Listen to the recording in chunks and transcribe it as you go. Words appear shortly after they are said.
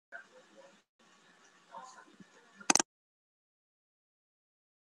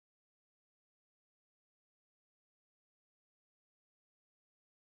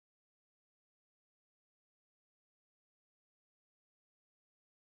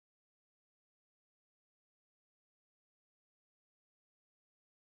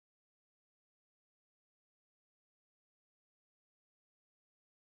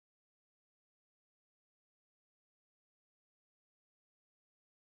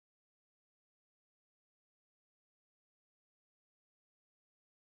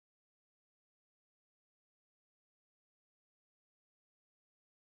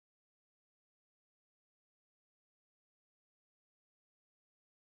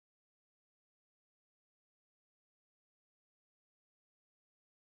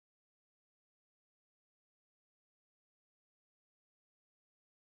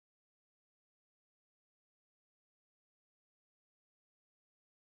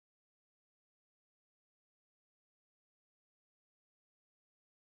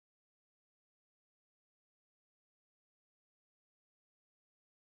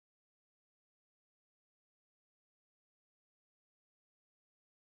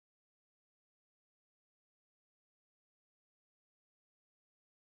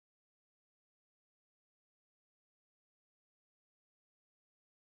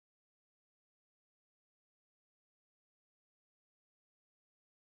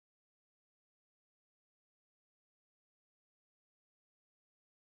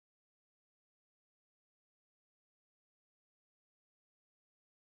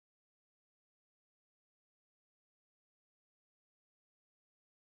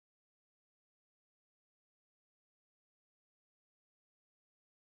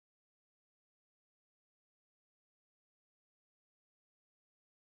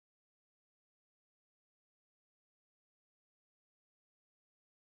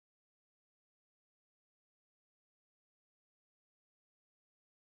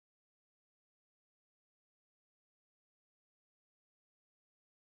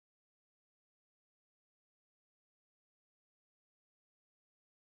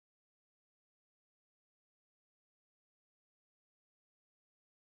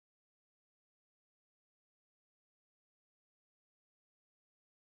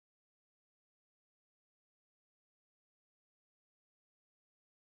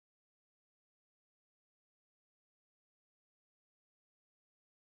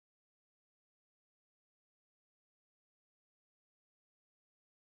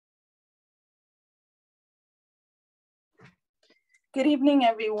Good evening,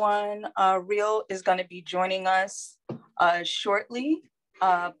 everyone. Real is going to be joining us shortly,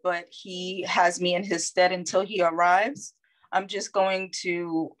 but he has me in his stead until he arrives. I'm just going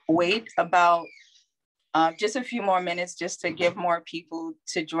to wait about just a few more minutes just to give more people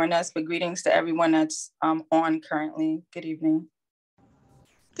to join us, but greetings to everyone that's on currently. Good evening.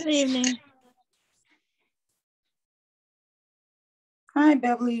 Good evening. Hi,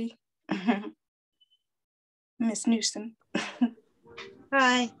 Beverly. Miss Newsom.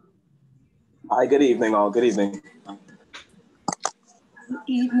 Hi. Hi, good evening, all. Good evening. Good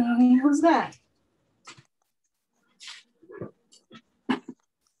evening. Who's that?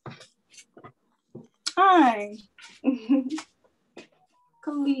 Hi.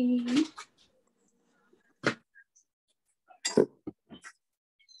 Khalid.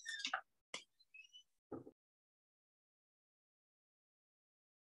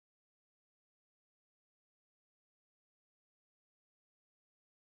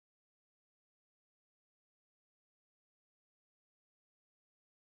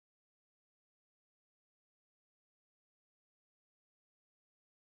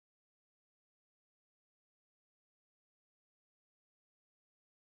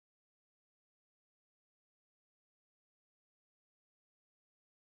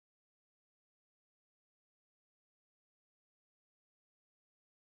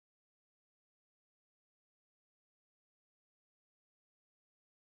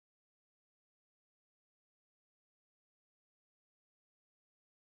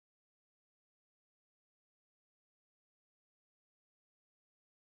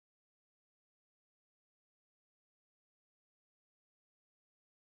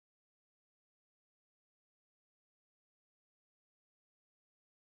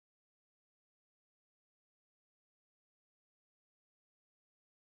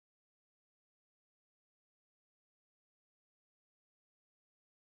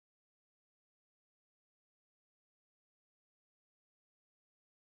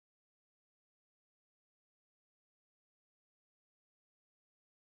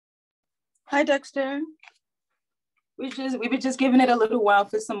 Hi, Dexter. We were just giving it a little while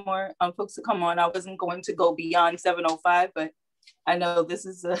for some more folks to come on. I wasn't going to go beyond 7:05, but I know this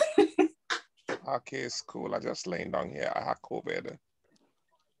is a Okay, it's cool. I just laying down here. I had COVID.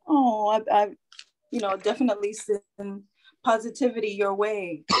 I definitely send positivity your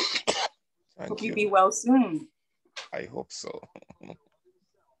way. Hope you be well soon. I hope so.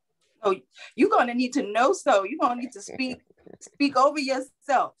 Oh, you're gonna need to know so. You're gonna need to speak over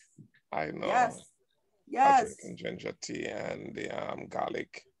yourself. I know. Yes. I'm drinking ginger tea and the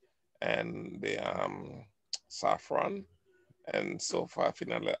garlic and the saffron. And so far I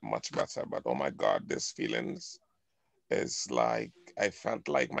feel much better. But oh my God, this feelings is like I felt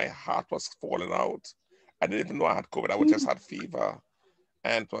like my heart was falling out. I didn't even know I had COVID. I just had fever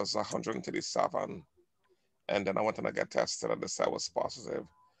and it was 137. And then I went and I got tested and they said I was positive.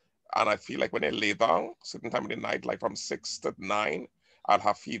 And I feel like when I lay down, certain time of the night, like from 6 to 9, I'll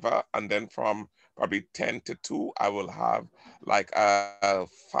have fever. And then from probably 10 to 2, I will have like a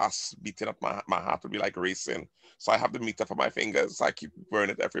fast beating up. My heart will be like racing. So I have the meter for my fingers. So I keep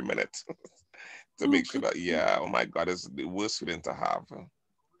burning it every minute to make sure that, yeah, oh my God, it's the worst feeling to have.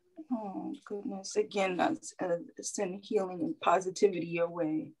 Oh, goodness. Again, send healing and positivity your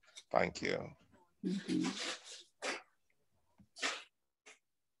way. Thank you. Mm-hmm.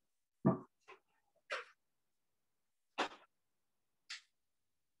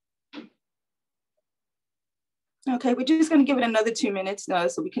 Okay, we're just going to give it another 2 minutes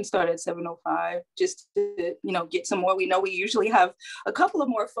so we can start at 7:05 just to, get some more. We know we usually have a couple of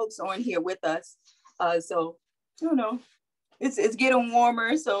more folks on here with us. So, it's getting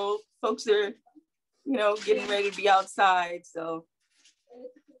warmer. So folks are, getting ready to be outside. So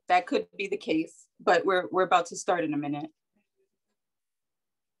that could be the case, but we're about to start in a minute.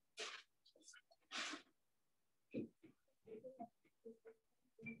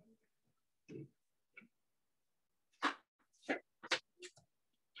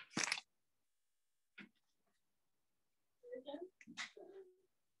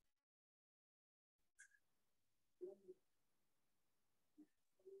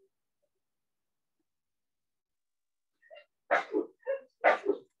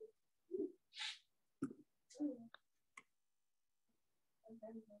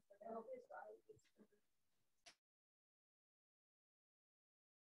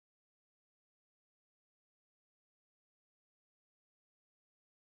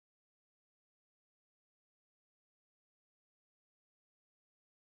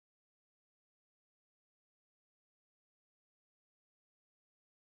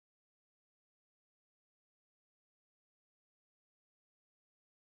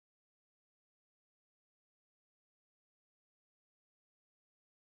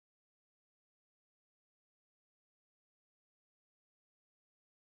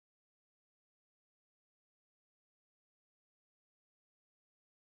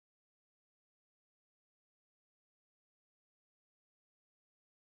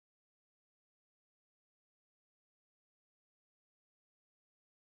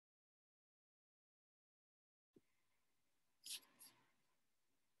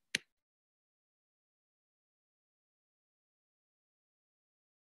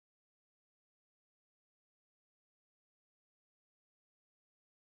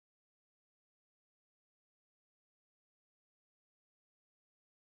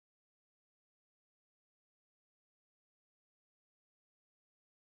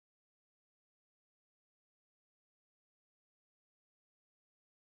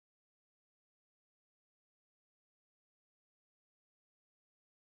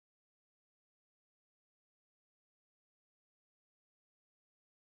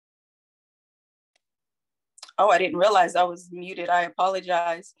 Oh, I didn't realize I was muted. I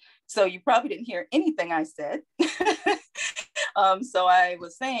apologize. So you probably didn't hear anything I said. So I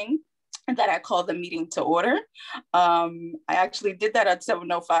was saying that I called the meeting to order. I actually did that at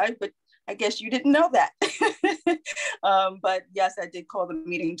 7:05, but I guess you didn't know that. But yes, I did call the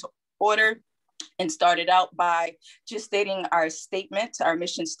meeting to order and started out by just stating our statement, our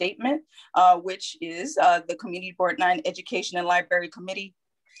mission statement, which is the Community Board 9 Education and Library Committee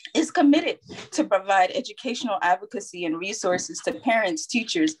is committed to provide educational advocacy and resources to parents,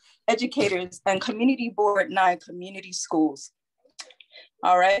 teachers, educators, and Community Board 9 community schools.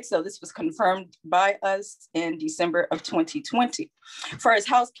 All right, so this was confirmed by us in December of 2020. For as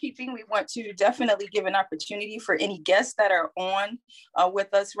housekeeping, we want to definitely give an opportunity for any guests that are on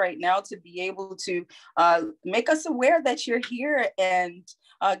with us right now to be able to make us aware that you're here and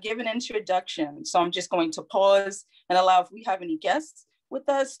give an introduction. So I'm just going to pause and allow if we have any guests with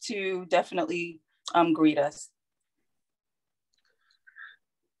us to definitely greet us.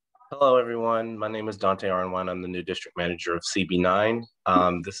 Hello, everyone. My name is Dante Arnwine. I'm the new district manager of CB9.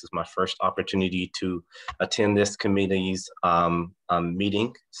 This is my first opportunity to attend this committee's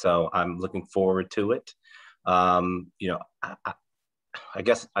meeting, so I'm looking forward to it. You know, I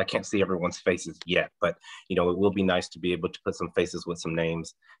guess I can't see everyone's faces yet, but you know, it will be nice to be able to put some faces with some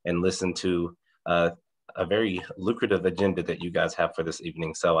names and listen to a very lucrative agenda that you guys have for this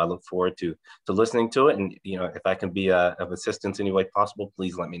evening. So I look forward to listening to it. And, you know, if I can be of assistance any way possible,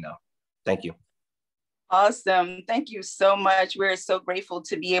 please let me know. Thank you. Awesome. Thank you so much. We're so grateful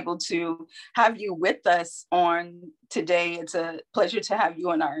to be able to have you with us on today. It's a pleasure to have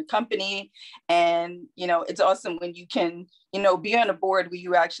you in our company. And, you know, it's awesome when you can, you know, be on a board where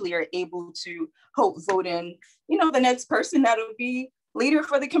you actually are able to vote in, you know, the next person that will be leader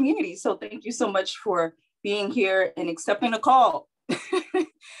for the community. So thank you so much for being here and accepting the call to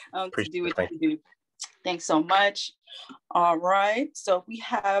do what you do. Thanks so much. All right, so we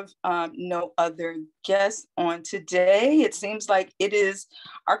have no other guests on today. It seems like it is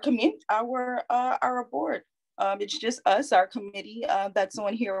our community, our board. It's just us, our committee that's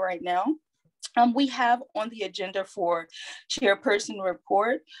on here right now. We have on the agenda for chairperson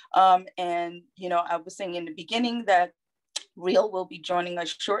report. And, you know, I was saying in the beginning that Real will be joining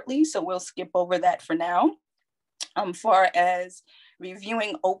us shortly, so we'll skip over that for now. Far as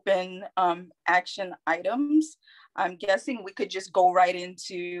reviewing open action items, I'm guessing we could just go right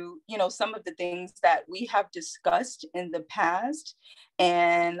into, you know, some of the things that we have discussed in the past.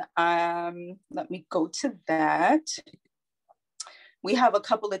 And let me go to that. We have a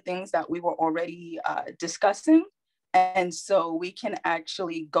couple of things that we were already discussing. And so we can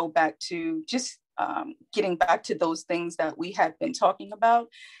actually go back to just getting back to those things that we had been talking about.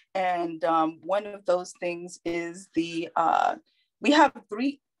 And one of those things is we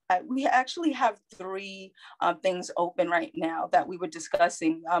actually have three things open right now that we were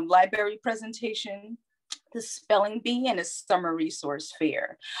discussing: library presentation, the spelling bee, and a summer resource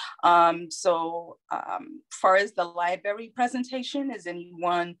fair. So far as the library presentation, is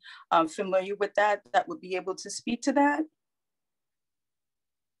anyone familiar with that would be able to speak to that?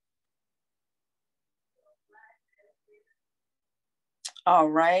 All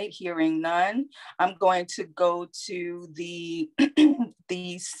right, hearing none, I'm going to go to the,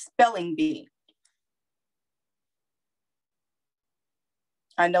 the spelling bee.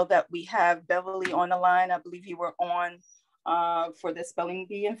 I know that we have Beverly on the line. I believe you were on for the spelling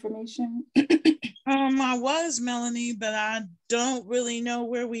bee information. I was, Melanie, but I don't really know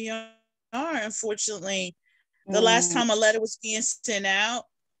where we are, unfortunately. The last time a letter was being sent out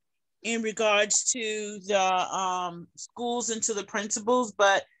in regards to the schools and to the principals,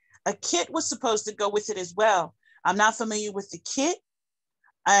 but a kit was supposed to go with it as well. I'm not familiar with the kit,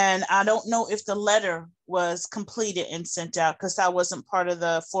 and I don't know if the letter was completed and sent out because I wasn't part of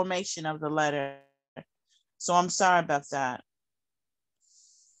the formation of the letter. So I'm sorry about that.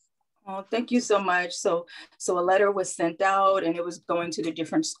 Oh, thank you so much. So a letter was sent out and it was going to the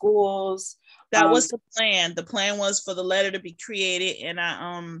different schools. That was the plan. The plan was for the letter to be created,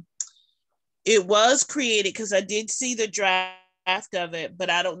 and it was created because I did see the draft of it, but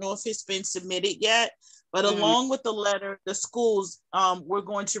I don't know if it's been submitted yet. But along with the letter, the schools were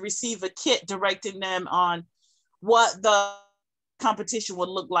going to receive a kit directing them on what the competition would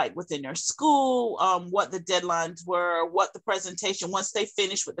look like within their school, what the deadlines were, what the presentation, once they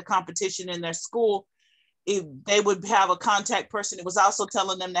finished with the competition in their school, they would have a contact person. It was also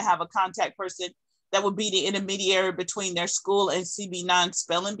telling them to have a contact person that would be the intermediary between their school and CB9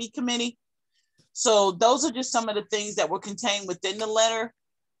 Spelling Bee Committee. So those are just some of the things that were contained within the letter.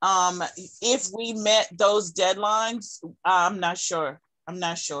 If we met those deadlines, I'm not sure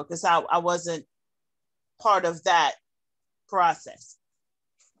because I wasn't part of that process.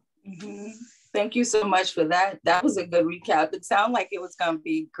 Mm-hmm. Thank you so much for that. That was a good recap. It sounded like it was going to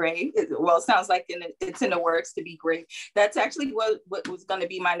be great. It sounds like it's in the works to be great. That's actually what was going to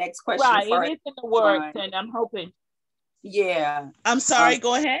be my next question. Right, it is in the works, and I'm hoping. Yeah. I'm sorry.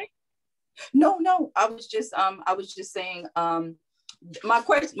 Go ahead. No. I was just saying.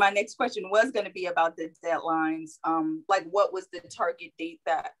 My next question was going to be about the deadlines. Like, what was the target date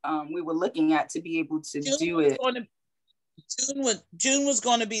that we were looking at to be able to do it? June was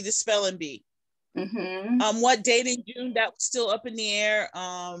going to be the spelling bee. Mm-hmm. What date in June, that was still up in the air.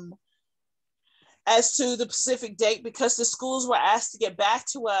 As to the specific date, because the schools were asked to get back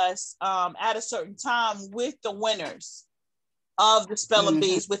to us at a certain time with the winners of the spelling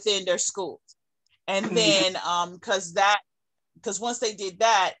bees within their schools. And then because once they did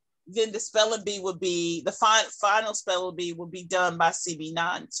that, then the spelling bee would be, the final spelling bee would be done by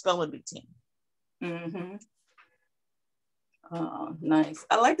CB9 spelling bee team. Mm-hmm. Oh, nice.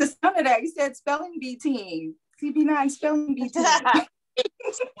 I like the sound of that. You said spelling bee team, CB9 spelling bee team.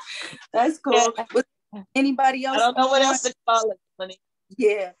 That's cool. Yeah. Was anybody else? I don't know what else to call it, honey.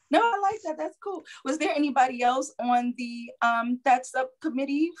 Yeah, no, I like that. That's cool. Was there anybody else on the that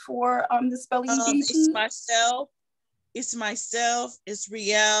subcommittee for the spelling bee team? It's myself, it's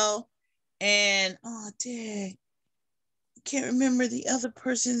Riel, and I can't remember the other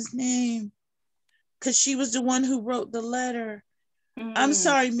person's name, because she was the one who wrote the letter. I'm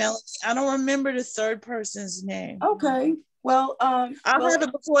sorry, Melanie, I don't remember the third person's name. Okay, well, I'll have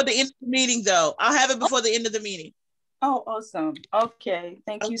it before the end of the meeting, though. I'll have it before the end of the meeting. Oh, awesome. Okay,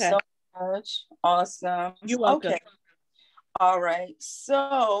 thank you so much. Awesome. You're welcome. Okay. All right,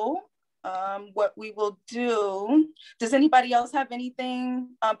 so what we will do, does anybody else have anything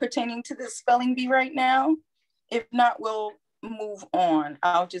pertaining to the spelling bee right now? If not, we'll move on.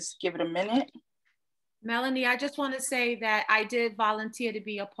 I'll just give it a minute. Melanie, I just want to say that I did volunteer to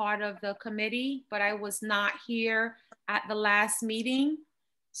be a part of the committee, but I was not here at the last meeting.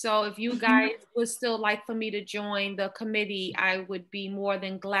 So if you guys would still like for me to join the committee, I would be more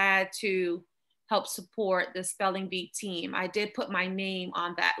than glad to help support the spelling bee team. I did put my name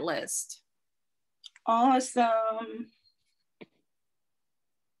on that list. Awesome.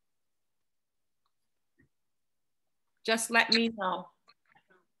 Just let me know.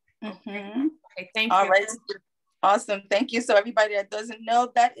 Okay, thank All you. right. Awesome. Thank you. So everybody that doesn't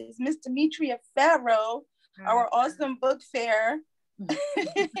know, that is Miss Demetria Farrow, our awesome book fair.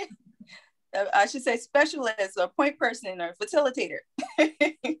 I should say specialist or point person or facilitator.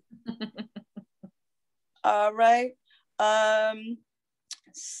 All right.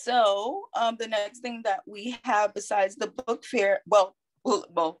 So the next thing that we have besides the book fair, well,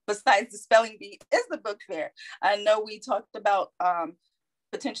 besides the spelling bee, is the book fair. I know we talked about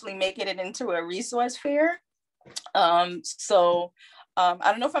potentially making it into a resource fair. I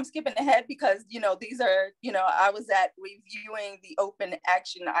don't know if I'm skipping ahead because, these are, I was at reviewing the open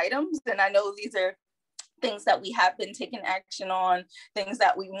action items, and I know these are things that we have been taking action on, things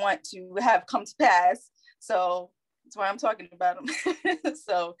that we want to have come to pass. So that's why I'm talking about them.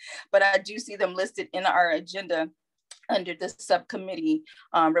 But I do see them listed in our agenda under the subcommittee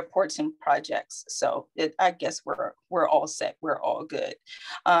reports and projects. So I guess we're all set. We're all good.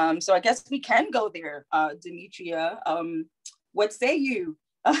 So I guess we can go there, Demetria. What say you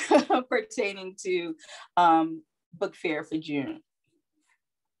pertaining to book fair for June?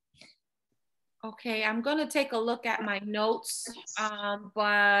 Okay, I'm gonna take a look at my notes,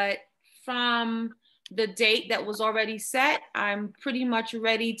 but from the date that was already set, I'm pretty much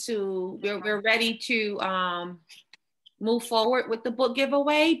ready to, we're ready to move forward with the book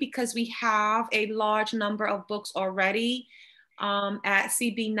giveaway because we have a large number of books already at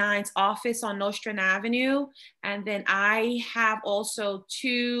CB9's office on Nostrand Avenue. And then I have also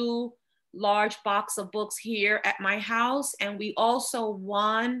 2 large box of books here at my house. And we also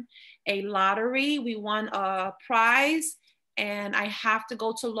won a lottery. We won a prize, and I have to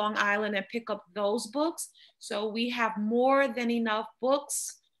go to Long Island and pick up those books. So we have more than enough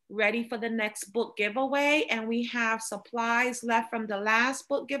books ready for the next book giveaway. And we have supplies left from the last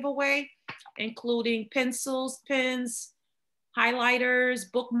book giveaway, including pencils, pens,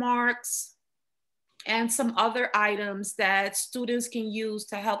 highlighters, bookmarks, and some other items that students can use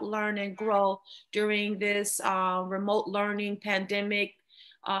to help learn and grow during this remote learning pandemic,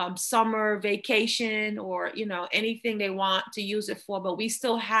 summer vacation, or anything they want to use it for. But we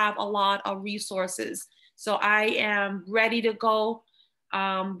still have a lot of resources. So I am ready to go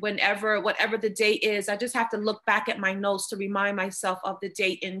whatever the date is. I just have to look back at my notes to remind myself of the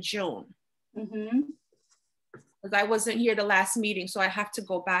date in June. because I wasn't here the last meeting, so I have to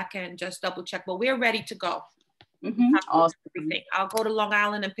go back and just double check. But we're ready to go. Awesome. Everything. I'll go to Long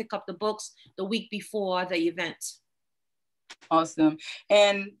Island and pick up the books the week before the event. Awesome.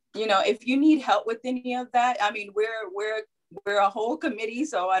 And you know, if you need help with any of that, I mean, we're a whole committee,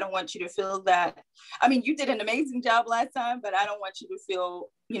 so I don't want you to feel that. I mean, you did an amazing job last time, but I don't want you to feel,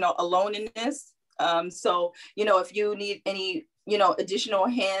 you know, alone in this. So, you know, if you need any, you know, additional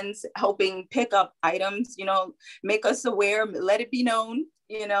hands helping pick up items, you know, make us aware, let it be known,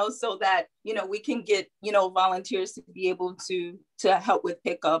 you know, so that, you know, we can get, you know, volunteers to be able to help with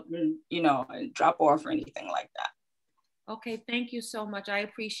pickup and, you know, and drop off or anything like that. Okay, thank you so much. I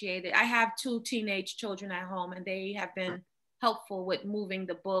appreciate it. I have 2 teenage children at home, and they have been helpful with moving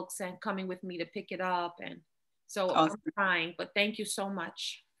the books and coming with me to pick it up. And so awesome. I'm trying, but thank you so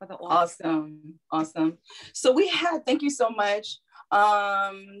much for the offer. Awesome. So thank you so much.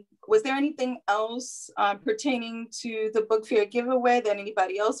 Was there anything else pertaining to the book fair giveaway that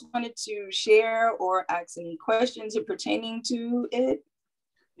anybody else wanted to share or ask any questions or pertaining to it?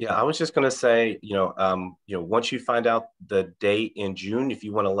 Yeah, I was just going to say, you know, once you find out the date in June, if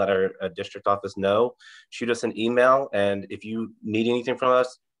you want to let our district office know, shoot us an email. And if you need anything from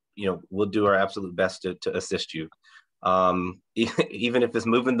us, you know, we'll do our absolute best to assist you. Even if it's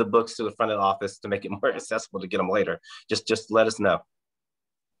moving the books to the front of the office to make it more accessible to get them later, just let us know.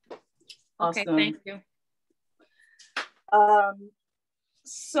 Okay, thank you.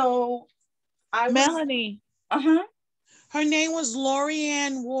 So Melanie. Her name was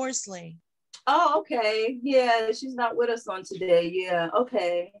Lorianne Worsley. Oh, okay. Yeah, she's not with us on today. Yeah,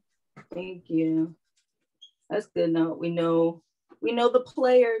 okay. Thank you. That's good. Now we know the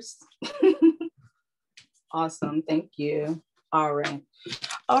players. Awesome. Thank you. All right.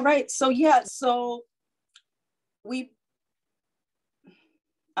 So yeah, so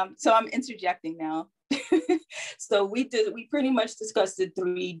I'm interjecting now. So we pretty much discussed the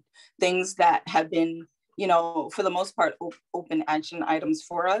 3 things that have been, you know, for the most part, open action items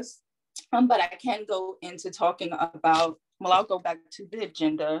for us. But I can go into talking about, well, I'll go back to the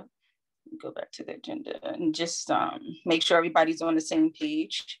agenda. And just make sure everybody's on the same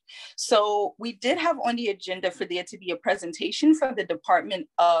page. So we did have on the agenda for there to be a presentation from the Department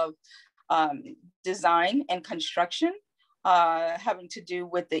of Design and Construction having to do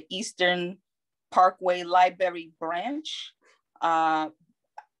with the Eastern Parkway Library branch.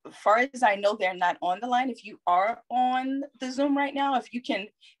 As far as I know, they're not on the line. If you are on the Zoom right now, if you can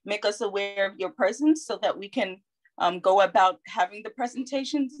make us aware of your presence so that we can go about having the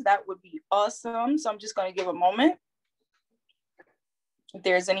presentations, that would be awesome. So I'm just going to give a moment. If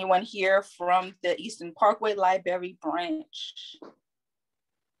there's anyone here from the Eastern Parkway Library branch.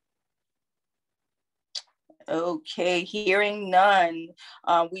 Okay, hearing none,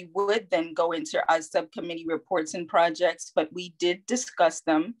 we would then go into our subcommittee reports and projects, but we did discuss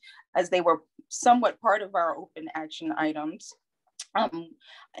them as they were somewhat part of our open action items.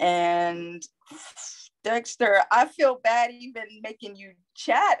 And Dexter, I feel bad even making you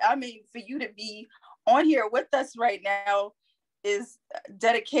chat. I mean, for you to be on here with us right now is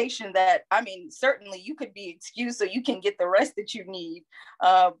dedication that, I mean, certainly you could be excused so you can get the rest that you need.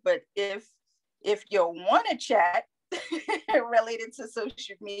 But if you want to chat related to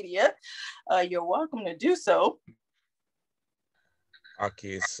social media, you're welcome to do so.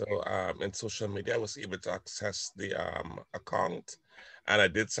 Okay, so in social media, I was able to access the account, and I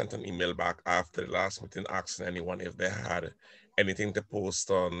did send an email back after the last meeting asking anyone if they had anything to post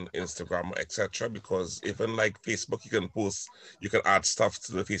on Instagram, etc. Because even like Facebook, you can add stuff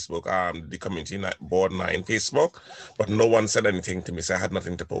to the Facebook, the Community Board 9 Facebook, but no one said anything to me, so I had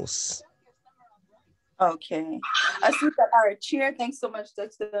nothing to post. Okay, I see that our chair, thanks so much,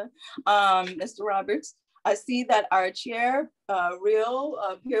 Dexter, Mr. Roberts. I see that our chair, Real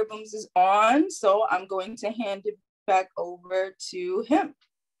Pierre Booms, is on, so I'm going to hand it back over to him.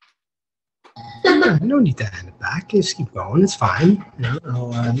 No need to hand it back. Just keep going. It's fine. You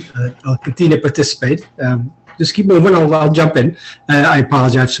know, I'll continue to participate. Just keep moving. I'll jump in. I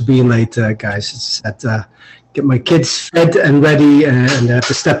apologize for being late, guys. It's that get my kids fed and ready, and I have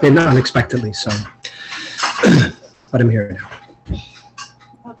to step in unexpectedly. So, but I'm here now.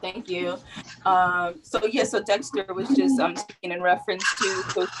 Oh, thank you. So Dexter was just speaking in reference to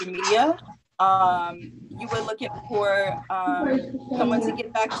social media. You were looking for someone to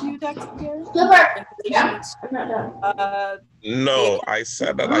get back to you, Dexter? No, I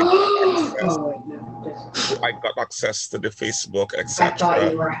said that I got access to the Facebook,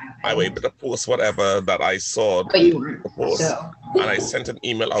 etc. I was able to post whatever that I saw to post, and I sent an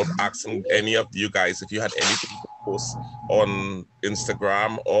email out asking any of you guys if you had anything to post on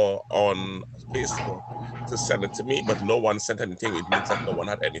Instagram or on Facebook to send it to me, but no one sent anything. It means that no one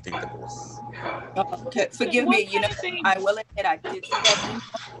had anything to post. Okay, forgive me. You know, I will admit I did see that email.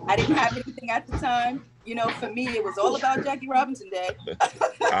 I didn't have anything at the time. You know, for me, it was all about Jackie Robinson Day.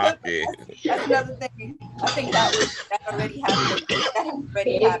 Okay. That's another thing. I think that already happened. That had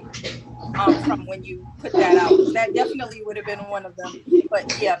already happened from when you put that out. That definitely would have been one of them.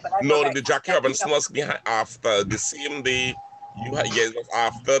 But yeah, but I know no, the Jackie Robinson was behind after the same day. You had, yes,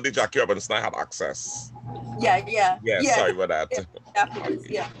 after the Jackie Robinson I had access. Yeah. Sorry about that. Afterwards,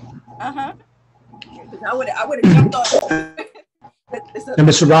 yeah. I would have jumped on. And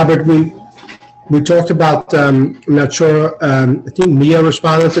Mr. Robert, we talked about, I'm not sure, I think Mia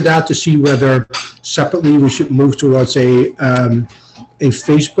responded to that to see whether separately we should move towards a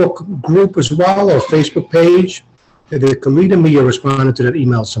Facebook group as well, or Facebook page. The Khalid and Mia responded to that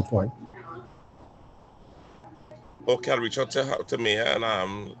email at some point. Okay, I'll reach out to Mia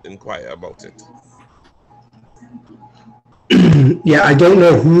and inquire about it. Yeah, I don't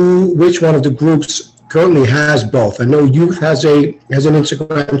know which one of the groups currently has both. I know Youth has an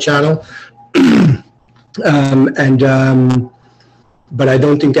Instagram channel, but I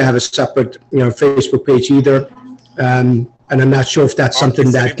don't think they have a separate, Facebook page either. And I'm not sure if that's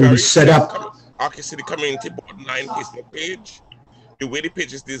something that can be set up. Arcade City Community Board 9 Facebook page. The way the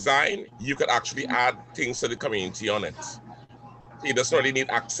page is designed, you could actually add things to the community on it. It doesn't really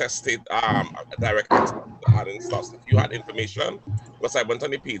need access to direct access to adding stuff. If you had information, because I went on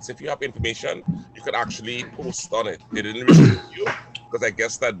the page, if you have information, you could actually post on it. They didn't restrict you, because I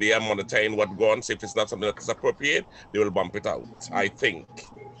guess that they are monitoring what goes on. So if it's not something that is appropriate, they will bump it out, I think.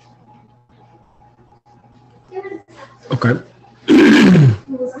 Okay.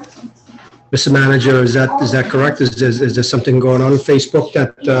 Mr. Manager, is that correct? Is there something going on Facebook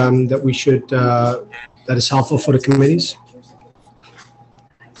that we should that is helpful for the committees?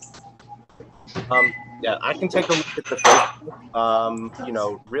 Yeah, I can take a look at the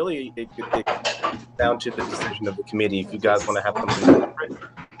Facebook. Really, it comes down to the decision of the committee. If you guys want to have something separate,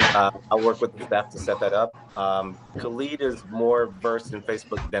 I'll work with the staff to set that up. Khalid is more versed in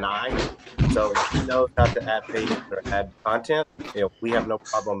Facebook than I, so he knows how to add pages or add content. We have no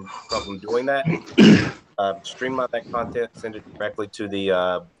problem doing that. Streamline that content, send it directly to the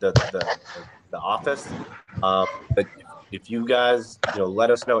office. But if you guys, let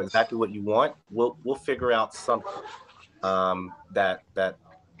us know exactly what you want, we'll figure out something that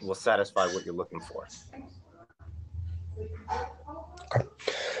will satisfy what you're looking for. Okay.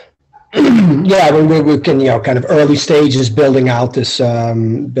 Yeah, we can, kind of early stages building out the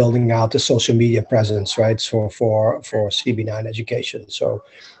social media presence, right? So for CB9 education. So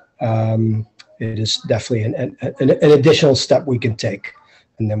it is definitely an additional step we can take.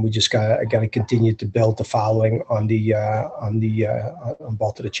 And then we just got to continue to build the following on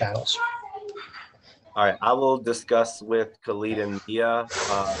both of the channels. All right, I will discuss with Khalid and Mia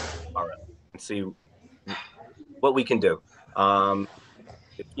and see what we can do.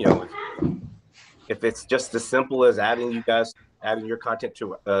 If it's just as simple as adding your content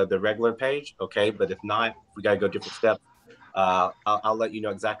to the regular page, okay. But if not, if we got to go different steps. I'll let you know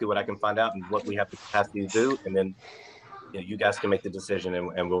exactly what I can find out and what we have the capacity to do, and then you guys can make the decision,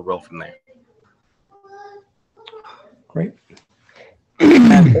 and we'll roll from there. Great.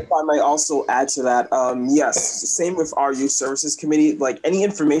 And if I might also add to that, yes, same with our Youth Services Committee. Like any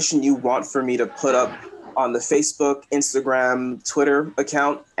information you want for me to put up on the Facebook, Instagram, Twitter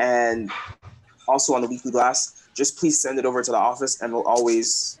account, and also on the Weekly Blast, just please send it over to the office, and we'll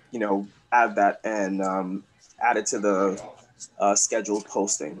always, add that and add it to the scheduled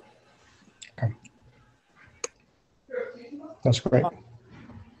posting. Okay. That's great.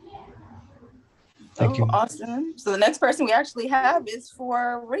 Thank you. Awesome. So the next person we actually have is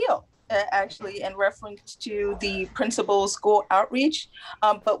for Rio, actually in reference to the principal school outreach.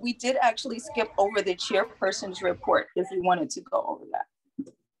 But we did actually skip over the chairperson's report if we wanted to go over that.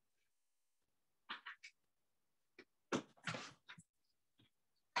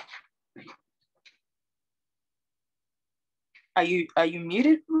 Are you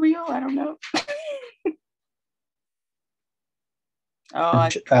muted, Rio? I don't know.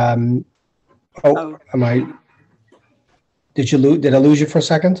 Am I? Did I lose you for a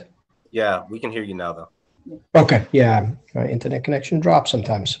second? Yeah, we can hear you now, though. Okay, yeah, my internet connection drops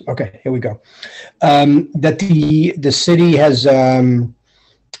sometimes. Okay, here we go. That the city has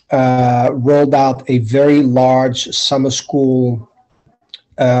rolled out a very large summer school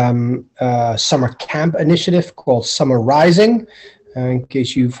summer camp initiative called Summer Rising. In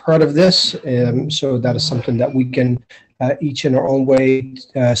case you've heard of this, so that is something that we can each in our own way,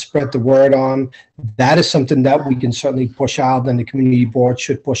 spread the word on. That is something that we can certainly push out, and the community board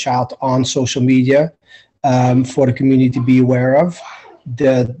should push out on social media for the community to be aware of.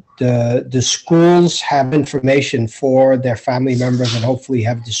 The schools have information for their family members, and hopefully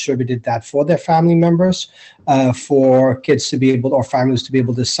have distributed that for their family members, for kids to be able, or families to be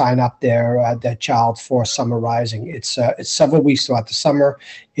able to sign up their child for Summer Rising. It's several weeks throughout the summer.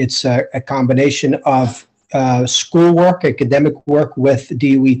 It's a combination of schoolwork, academic work with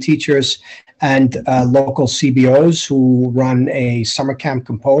DOE teachers and local CBOs who run a summer camp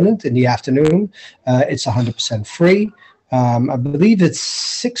component in the afternoon. It's 100% free. I believe it's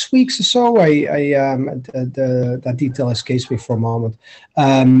 6 weeks or so. That detail escapes me for a moment.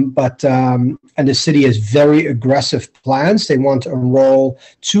 And the city has very aggressive plans. They want to enroll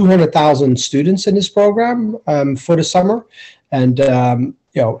 200,000 students in this program for the summer. And I'm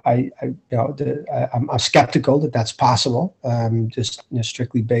skeptical that that's possible, just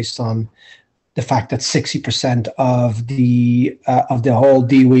strictly based on the fact that 60% of the whole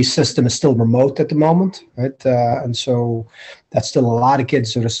DOE system is still remote at the moment, right? And so that's still a lot of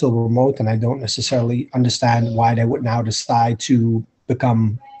kids that are still remote, and I don't necessarily understand why they would now decide to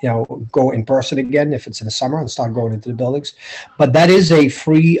become, go in person again if it's in the summer and start going into the buildings. But that is a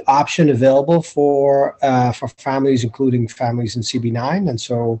free option available for families, including families in CB9, and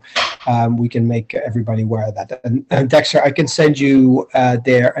so we can make everybody aware of that. And Dexter, I can send you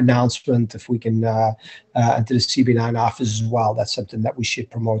their announcement if we can into the CB9 office as well. That's something that we should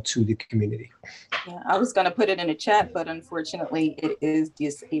promote to the community. Yeah, I was going to put it in the chat, but unfortunately, it is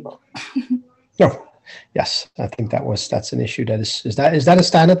disabled. No. Yes, I think that's an issue. Is that a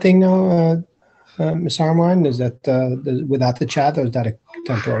standard thing now, Ms. Armwine? Is that without the chat, or is that a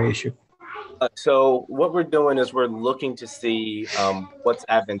temporary issue? So what we're doing is we're looking to see what's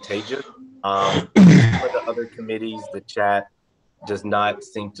advantageous. For the other committees, the chat does not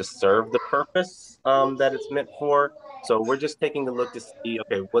seem to serve the purpose that it's meant for. So we're just taking a look to see,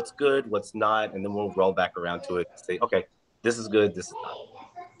 okay, what's good, what's not, and then we'll roll back around to it and say, okay, this is good, this is not.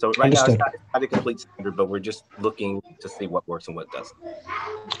 So right Understood. now, it's not a complete standard, but we're just looking to see what works and what doesn't.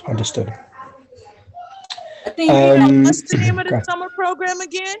 Understood. I think What's the name of the summer program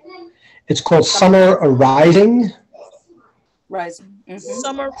again? It's called Summer Rising. Rising. Mm-hmm.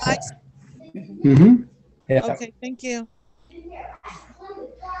 Summer Rising. Mm-hmm. Yeah. Okay, thank you.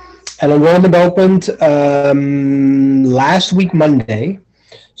 And enrollment opened last week, Monday.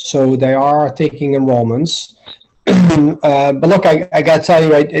 So they are taking enrollments. But look, I got to tell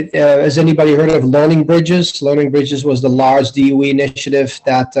you, right? Has anybody heard of Learning Bridges? Learning Bridges was the large DOE initiative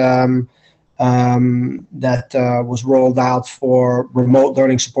that was rolled out for remote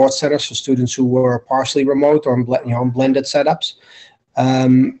learning support centers for students who were partially remote or in blended setups.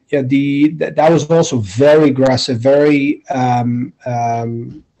 That was also very aggressive, very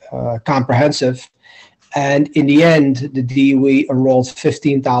comprehensive. And in the end, the DOE enrolled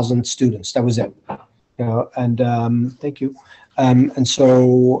 15,000 students. That was it. Thank you. And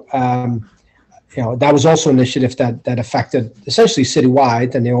so, that was also an initiative that affected essentially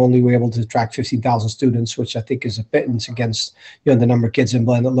citywide, and they only were able to attract 15,000 students, which I think is a pittance against, the number of kids in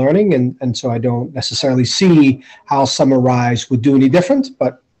blended learning. And so I don't necessarily see how Summer Rise would do any different,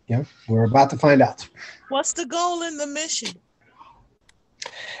 but, we're about to find out. What's the goal and the mission?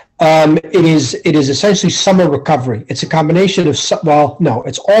 It is essentially summer recovery. It's a combination of,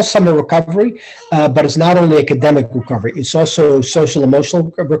 it's all summer recovery, but it's not only academic recovery. It's also social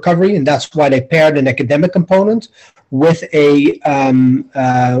emotional recovery, and that's why they paired an academic component with a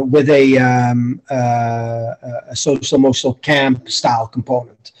social emotional camp style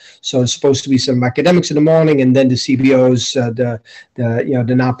component. So it's supposed to be some academics in the morning, and then the CBOs, the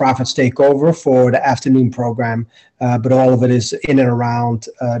nonprofits take over for the afternoon program. But all of it is in and around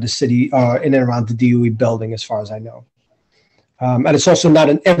the city, in and around the DOE building, as far as I know. And it's also not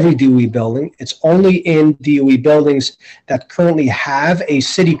in every DOE building. It's only in DOE buildings that currently have a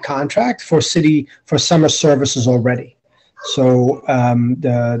city contract for summer services already. So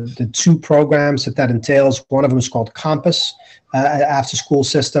the two programs that entails, one of them is called Compass, after school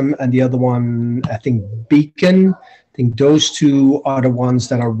system, and the other one, I think, Beacon. I think those two are the ones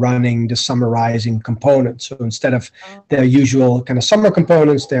that are running the Summer Rising component. So instead of their usual kind of summer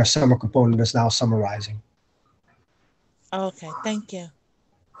components, their summer component is now Summer Rising. Okay, thank you.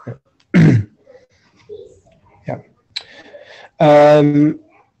 Yeah.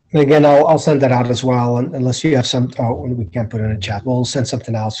 Again, I'll send that out as well, unless you have some. We can't put it in a chat. We'll send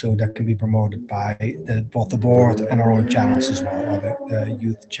something out so that can be promoted by both the board and our own channels as well, or the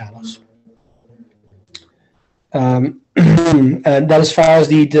youth channels. And that, as far as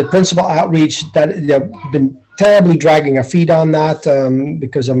the principal outreach, that been terribly dragging our feet on that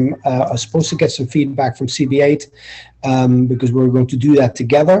because I'm supposed to get some feedback from CB8 because we're going to do that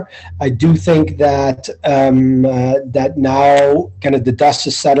together. I do think that that now kind of the dust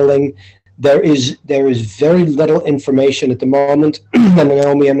is settling. There is very little information at the moment. And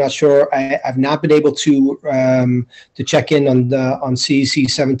Naomi, I'm not sure. I've not been able to check in on CEC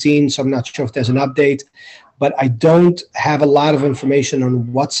 17, so I'm not sure if there's an update. But I don't have a lot of information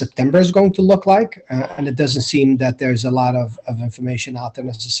on what September is going to look like, and it doesn't seem that there's a lot of information out there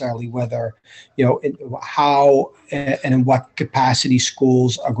necessarily whether, how and in what capacity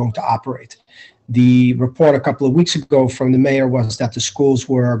schools are going to operate. The report a couple of weeks ago from the mayor was that the schools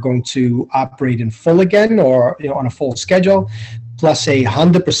were going to operate in full again, or on a full schedule, plus a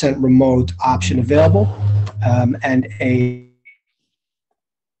 100% remote option available, and a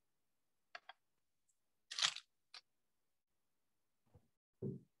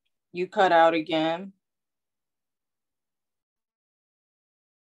You cut out again.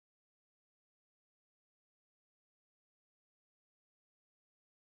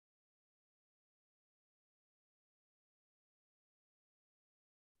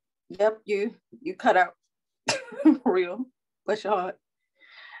 Yep, you cut out real, bless your heart.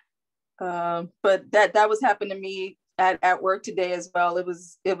 But that was happening to me at work today as well. It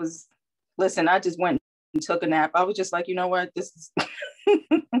was, listen, I just went and took a nap. I was just like, you know what, this is,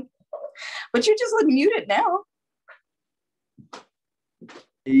 but you just look muted now.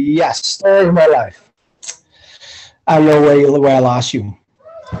 Yes, story of my life. I don't know where I lost you.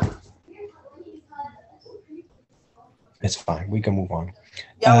 It's fine. We can move on.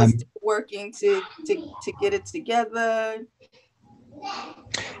 Yeah, I was still working to get it together.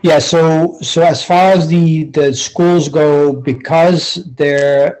 Yeah, so as far as the schools go, because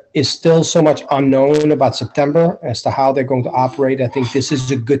there is still so much unknown about September as to how they're going to operate, I think this is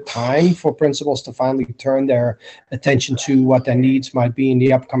a good time for principals to finally turn their attention to what their needs might be in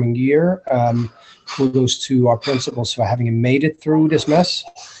the upcoming year. Kudos to our principals for having made it through this mess.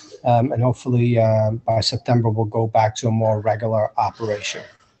 And hopefully by September, we'll go back to a more regular operation.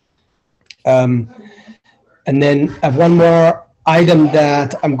 And then one more item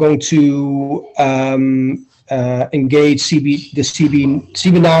that I'm going to engage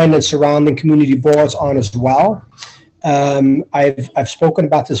CB9 and surrounding community boards on as well. I've spoken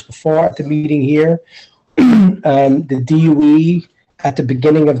about this before at the meeting here. The DOE at the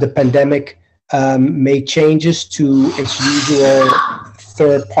beginning of the pandemic made changes to its usual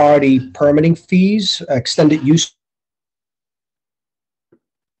third-party permitting fees, extended use.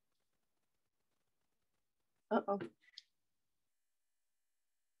 Uh-oh.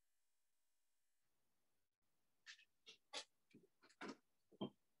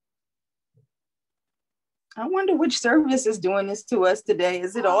 I wonder which service is doing this to us today.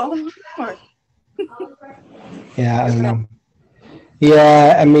 Is it all of them? Or? Yeah, I don't know.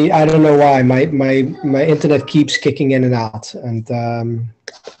 Yeah, I mean, I don't know why. My internet keeps kicking in and out, and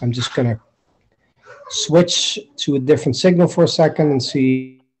I'm just gonna switch to a different signal for a second and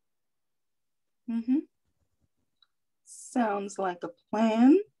see. Mm-hmm. Sounds like a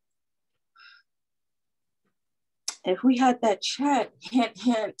plan. If we had that chat, hint,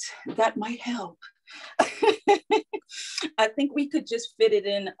 hint, that might help. I think we could just fit it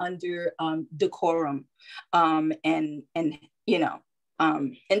in under decorum, and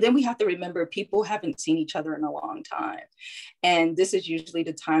then we have to remember people haven't seen each other in a long time, and this is usually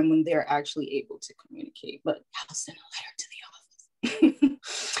the time when they're actually able to communicate. But I'll send a letter to the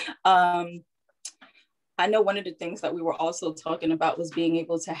office. I know one of the things that we were also talking about was being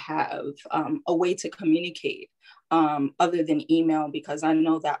able to have a way to communicate other than email, because I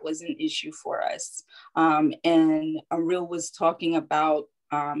know that was an issue for us. And Ariel was talking about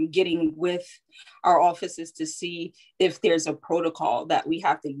getting with our offices to see if there's a protocol that we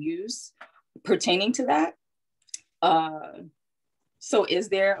have to use pertaining to that. So is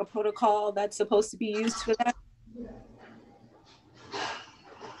there a protocol that's supposed to be used for that?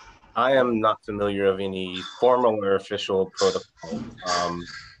 I am not familiar of any formal or official protocol.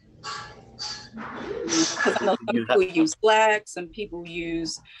 Because I know some people use Slack, some people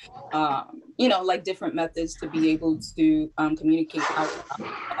use, like different methods to be able to communicate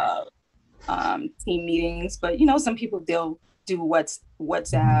out team meetings. But, some people, they'll do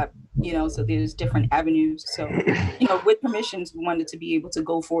WhatsApp, so there's different avenues. So, with permissions, we wanted to be able to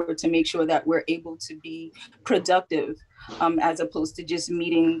go forward to make sure that we're able to be productive, as opposed to just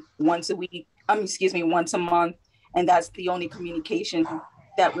meeting once a month. And that's the only communication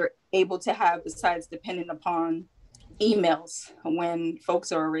that we're able to have, besides depending upon emails when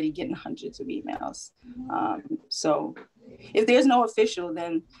folks are already getting hundreds of emails. So if there's no official,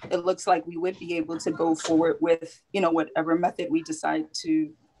 then it looks like we would be able to go forward with, whatever method we decide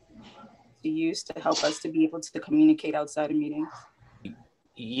to use to help us to be able to communicate outside of meetings.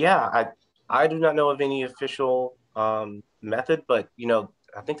 Yeah, I do not know of any official method, but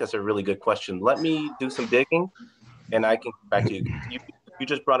I think that's a really good question. Let me do some digging and I can get back to you. You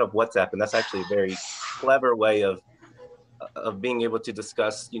just brought up WhatsApp, and that's actually a very clever way of being able to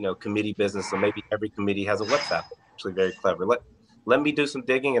discuss, committee business. So maybe every committee has a WhatsApp. Actually very clever. Let me do some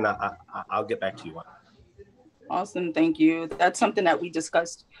digging and I'll get back to you on it. Awesome, thank you. That's something that we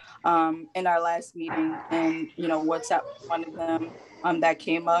discussed in our last meeting, and WhatsApp, one of them that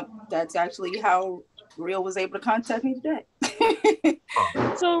came up. That's actually how Riel was able to contact me today.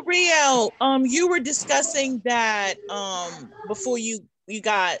 So Riel, you were discussing that before you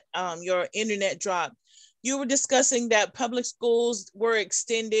got your internet dropped. You were discussing that public schools were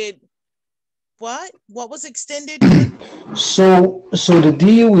extended. What was extended? So the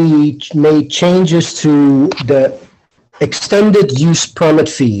DOE made changes to the extended use permit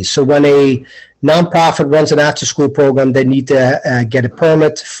fees. So when a nonprofit runs an after-school program, they need to get a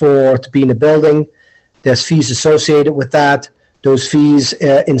permit to be in the building. There's fees associated with that. Those fees,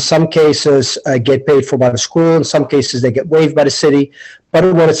 in some cases, get paid for by the school. In some cases, they get waived by the city. But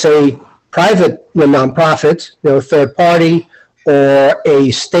when it's a private nonprofit, third party, or a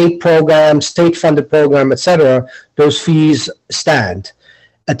state program, state-funded program, et cetera, those fees stand.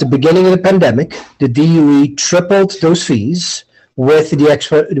 At the beginning of the pandemic, the DOE tripled those fees with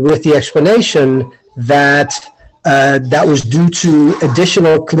the explanation that that was due to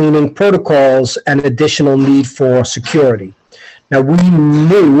additional cleaning protocols and additional need for security. Now, we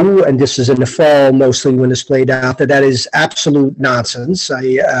knew, and this is in the fall mostly when it's played out, that is absolute nonsense.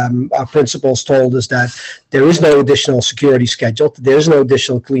 Our principals told us that there is no additional security scheduled, there's no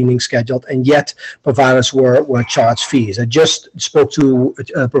additional cleaning scheduled, and yet providers were charged fees. I just spoke to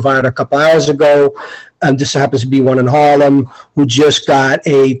a provider a couple hours ago, and this happens to be one in Harlem, who just got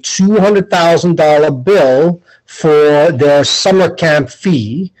a $200,000 bill for their summer camp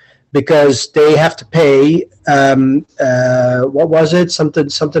fee, because they have to pay, what was it? Something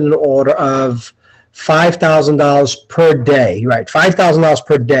in the order of $5,000 per day, right? $5,000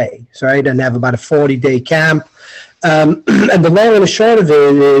 per day, right? And they have about a 40-day camp. And the long and the short of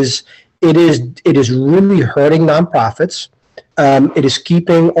it is really hurting nonprofits. It is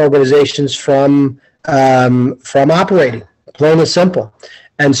keeping organizations from operating, plain and simple.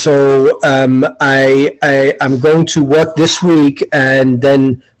 And so I'm going to work this week and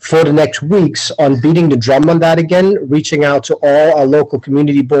then for the next weeks on beating the drum on that again, reaching out to all our local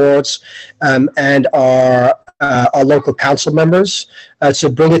community boards and our local council members to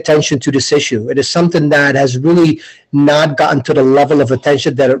bring attention to this issue. It is something that has really not gotten to the level of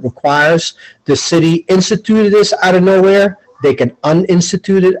attention that it requires. The city instituted this out of nowhere. They can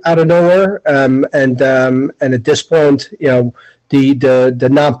uninstitute it out of nowhere. And at this point, the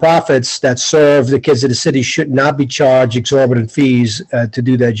nonprofits that serve the kids of the city should not be charged exorbitant fees to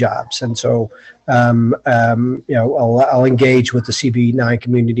do their jobs. And so, I'll engage with the CB9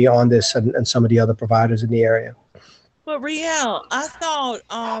 community on this and some of the other providers in the area. But Riel, I thought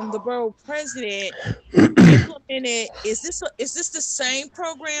the borough president implemented. Is this the same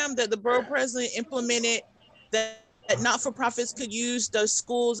program that the borough president implemented that not-for-profits could use the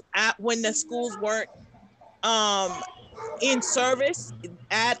schools when the schools weren't in service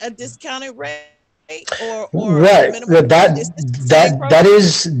at a discounted rate, or right? That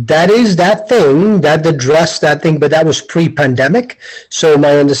is that thing that addressed that thing, but that was pre-pandemic. So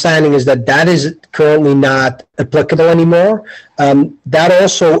my understanding is that is currently not applicable anymore. That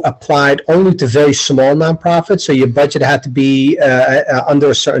also applied only to very small nonprofits. So your budget had to be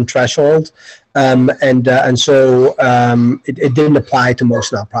under a certain threshold. And so it didn't apply to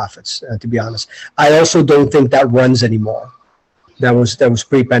most nonprofits, to be honest. I also don't think that runs anymore. That was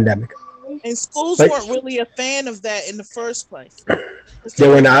pre-pandemic. And schools weren't really a fan of that in the first place. They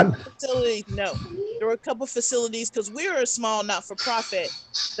were not? Facilities, no. There were a couple facilities, because we were a small not-for-profit,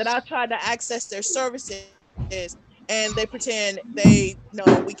 that I tried to access their services, and they pretend we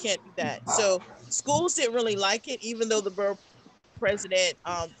can't do that. So schools didn't really like it, even though the borough president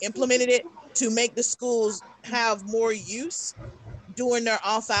implemented it to make the schools have more use during their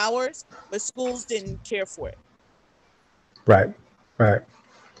off hours, but schools didn't care for it. Right.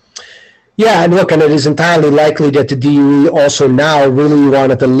 Yeah, and look, and it is entirely likely that the DOE also now really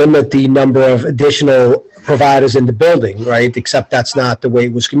wanted to limit the number of additional providers in the building, right? Except that's not the way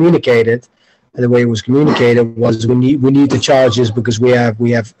it was communicated. And the way it was communicated was we need the charges because we have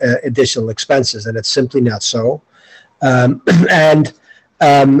additional expenses, and it's simply not so. And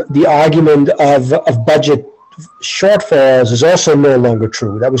the argument of budget shortfalls is also no longer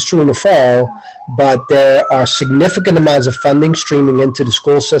true. That was true in the fall, but there are significant amounts of funding streaming into the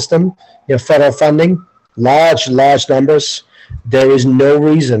school system, federal funding, large numbers. There is no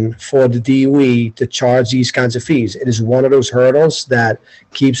reason for the DOE to charge these kinds of fees. It is one of those hurdles that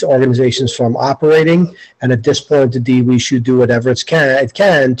keeps organizations from operating, and at this point, the DOE should do whatever it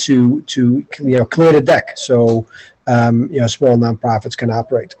can to clear the deck. So small nonprofits can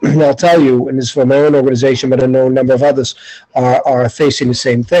operate. And I'll tell you, and this is for my own organization, but I know a number of others are facing the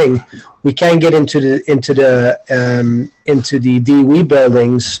same thing. We can't get into the DOE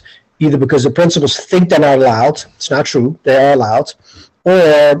buildings either because the principals think they're not allowed. It's not true; they are allowed,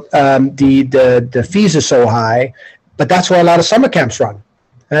 or the fees are so high. But that's where a lot of summer camps run,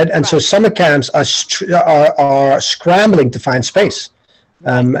 right? And so summer camps are scrambling to find space,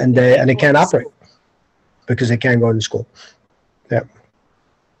 and they can't operate because they can't go to school. Yeah.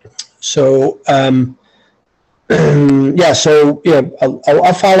 So, I'll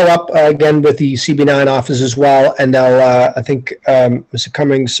follow up again with the CB9 office as well, and I think Mr.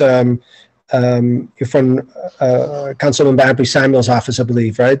 Cummings, you're from Councilman Bampley Samuel's office, I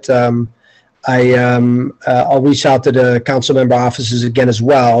believe, right? I'll reach out to the council member offices again as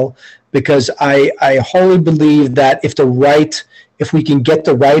well, because I wholly believe that if we can get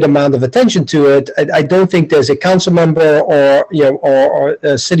the right amount of attention to it, I don't think there's a council member or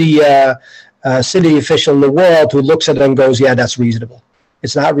a city official in the world who looks at it and goes, yeah, that's reasonable.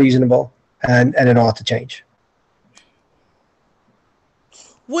 It's not reasonable, and it ought to change.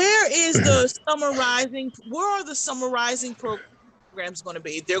 Where are the summarizing programs going to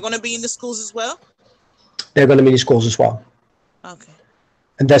be? They're going to be in the schools as well? They're going to be in the schools as well. Okay.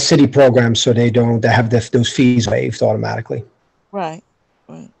 And that's city programs, so they have those fees waived automatically. Right.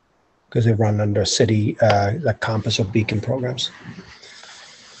 Because they run under city, the Compass or Beacon programs.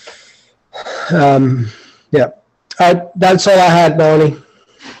 That's all I had, Melanie.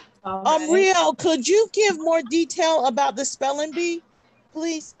 Rio, could you give more detail about the spelling bee,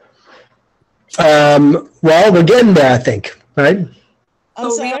 please? Well, we're getting there, I think, right?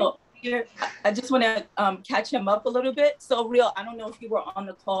 Real, I just want to catch him up a little bit. So, Real, I don't know if you were on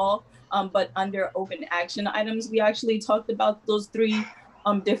the call, but under open action items, we actually talked about those 3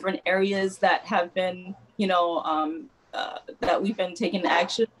 different areas that have been, that we've been taking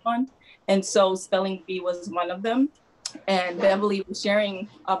action on. And so spelling bee was one of them. And Beverly was sharing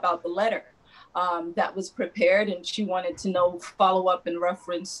about the letter that was prepared, and she wanted to know follow up in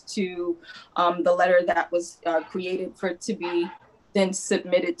reference to the letter that was created for it to be then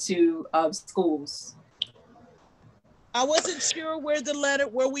submitted to schools. I wasn't sure where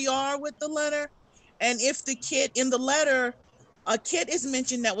we are with the letter, and if the kit in the letter, a kit is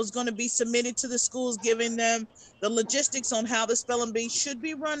mentioned that was going to be submitted to the schools, giving them the logistics on how the spelling bee should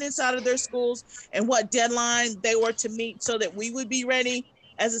be run inside of their schools and what deadline they were to meet so that we would be ready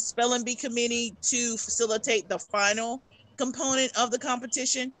as a spelling bee committee to facilitate the final component of the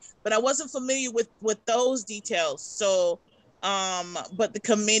competition. But I wasn't familiar with those details. So, but the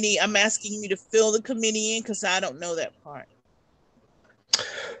committee, I'm asking you to fill the committee in because I don't know that part.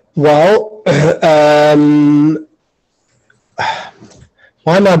 Well,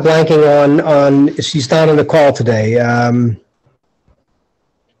 why am I blanking on she's not on the call today?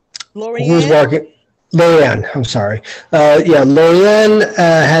 Lorianne? Who's working? Lorianne, I'm sorry. Lorianne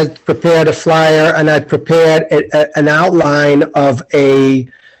had prepared a flyer, and I prepared an outline of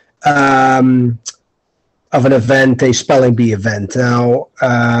an event, a spelling bee event. Now,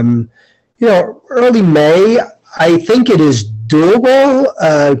 early May, I think it is doable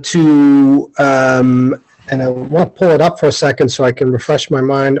and I want to pull it up for a second so I can refresh my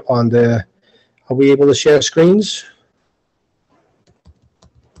mind on are we able to share screens?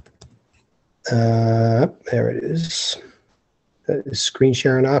 There it is. That is screen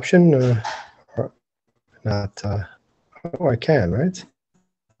sharing option or not? I can, right?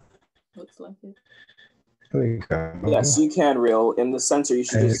 Looks like it. There we go. Yes, you can, Real. In the center, you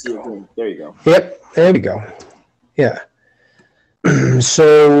should just see a green. There you go. Yep, there we go. Yeah.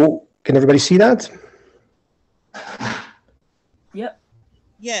 So, can everybody see that? Yep.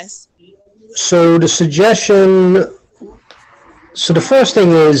 Yes. So the first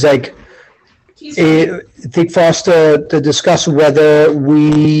thing is I think for us to discuss whether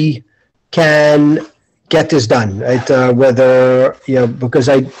we can get this done, right? Whether, because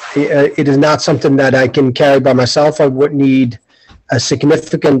it is not something that I can carry by myself. I would need a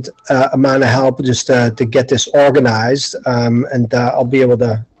significant amount of help just to get this organized, and I'll be able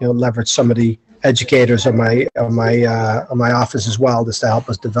to leverage some of the educators on my office as well, just to help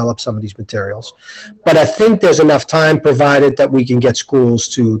us develop some of these materials. But I think there's enough time, provided that we can get schools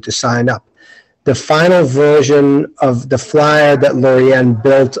to sign up. The final version of the flyer that Lorianne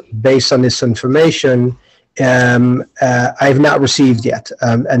built based on this information, I have not received yet,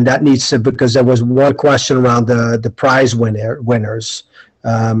 and that needs to, because there was one question around the prize winners.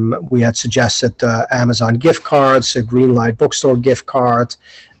 We had suggested Amazon gift cards, a Greenlight bookstore gift card,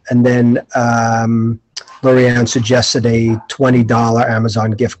 and then Lorianne suggested a $20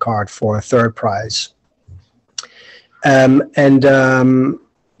 Amazon gift card for a third prize. But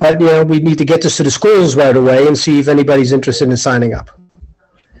we need to get this to the schools right away and see if anybody's interested in signing up.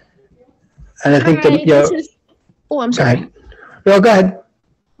 And I think that I'm sorry. No, go ahead.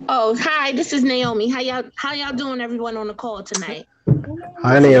 Oh, hi, this is Naomi. How y'all doing, everyone on the call tonight?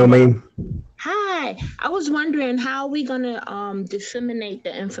 Hi, Naomi. Hi. I was wondering, how are we gonna disseminate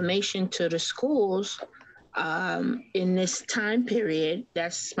the information to the schools in this time period?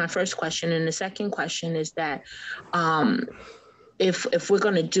 That's my first question. And the second question is that if we're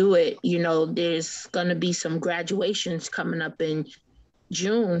gonna do it, there's gonna be some graduations coming up in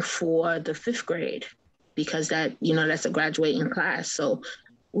June for the 5th grade, because that's a graduating class. So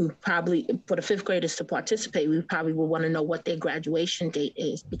we probably, for the 5th graders to participate, we probably will want to know what their graduation date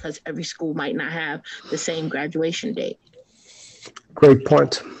is, because every school might not have the same graduation date. Great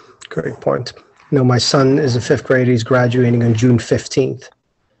point. Great point. My son is a 5th grader. He's graduating on June 15th,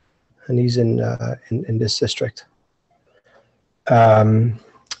 and he's in this district. We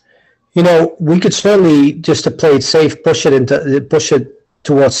could certainly, just to play it safe, push it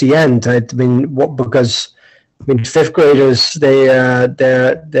towards the end. Because 5th graders, they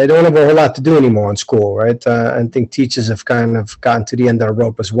don't have a whole lot to do anymore in school, right? I think teachers have kind of gotten to the end of the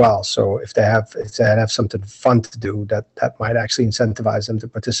rope as well. So if they have something fun to do, that might actually incentivize them to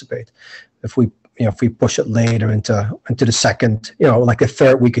participate. If we push it later into the second, like the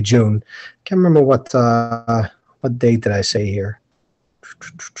 3rd week of June. Can't remember what date did I say here?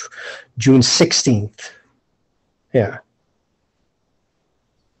 June 16th. Yeah.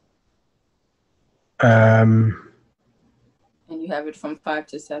 And you have it from 5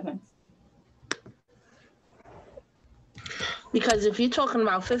 to 7. Because if you're talking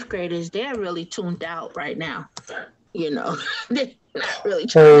about 5th graders, they're really tuned out right now. They're not really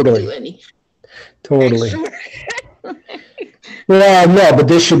trying to do any. Totally. Well, no, but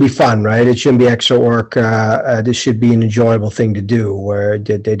this should be fun, right? It shouldn't be extra work. This should be an enjoyable thing to do, where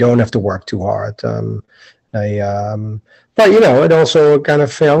they don't have to work too hard. But it also kind of,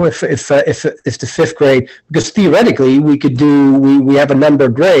 if the 5th grade, because theoretically we could we have a number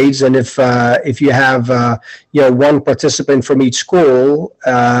of grades, and if you have one participant from each school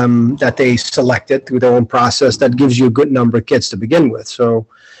that they selected through their own process, that gives you a good number of kids to begin with. So,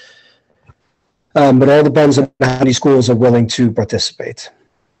 but all depends on how many schools are willing to participate.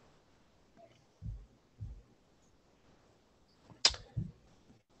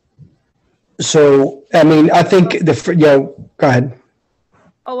 So, I think go ahead.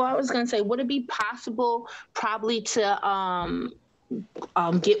 Oh, I was going to say, would it be possible probably to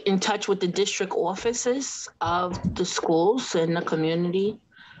get in touch with the district offices of the schools in the community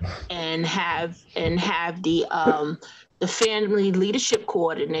and have the family leadership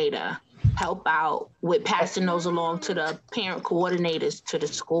coordinator help out with passing those along to the parent coordinators to the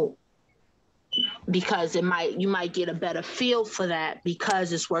school? Because you might get a better feel for that,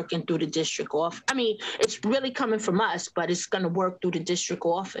 because it's working through the district office. It's really coming from us, but it's going to work through the district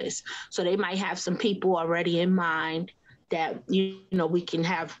office. So they might have some people already in mind that we can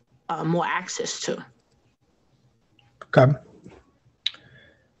have more access to. Okay,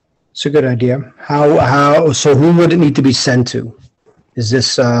 it's a good idea. So who would it need to be sent to? Is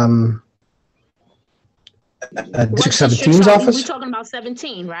this District 17's office? We're talking about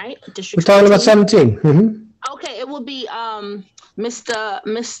 17, right? We're talking about 17. Mm-hmm. Okay, it will be Mr.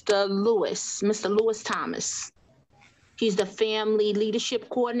 Lewis Thomas. He's the family leadership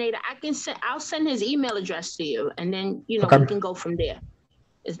coordinator. I'll send his email address to you, and then we can go from there.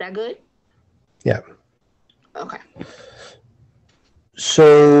 Is that good? Yeah. Okay.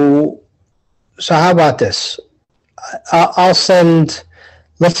 So how about this? I'll send.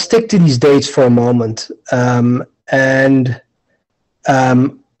 Let's stick to these dates for a moment, and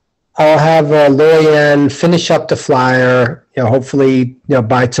I'll have Lorianne finish up the flyer, hopefully,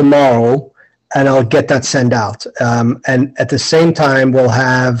 by tomorrow, and I'll get that sent out. And at the same time, we'll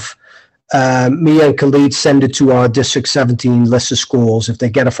have me and Khalid send it to our District 17 list of schools. If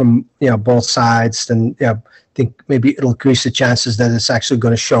they get it from both sides, then I think maybe it'll increase the chances that it's actually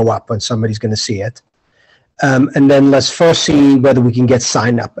going to show up when somebody's going to see it. And then let's first see whether we can get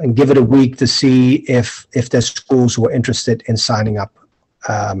sign up and give it a week to see if there's schools who are interested in signing up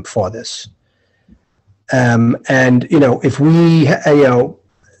for this. And, you know, if we, you know,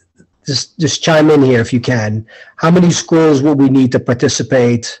 just chime in here if you can. How many schools will we need to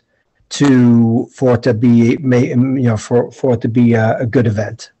participate for it to be, you know, for it to be a good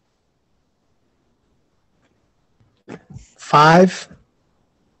event? 5?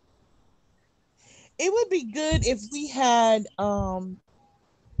 It would be good if we had,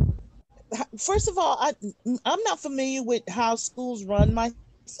 first of all, I'm not familiar with how schools run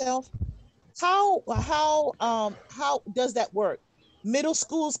myself. How does that work? Middle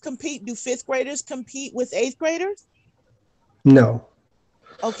schools compete? Do 5th graders compete with 8th graders? No.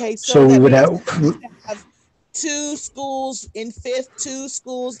 Okay, so we would have 2 schools in 5th, 2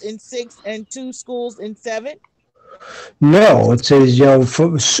 schools in 6th, and 2 schools in 7th? No, it says, you know,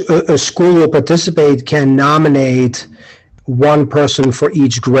 a school will participate can nominate one person for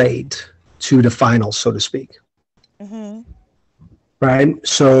each grade to the finals, so to speak. Mm-hmm. Right?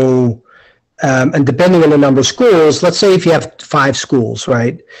 So, and depending on the number of schools, let's say if you have 5 schools,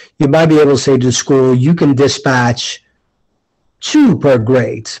 right, you might be able to say to the school, you can dispatch 2 per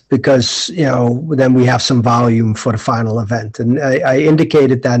grade because, you know, then we have some volume for the final event. And I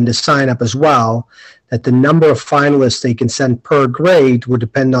indicated that in the sign up as well, that the number of finalists they can send per grade would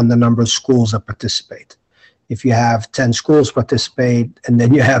depend on the number of schools that participate. If you have 10 schools participate and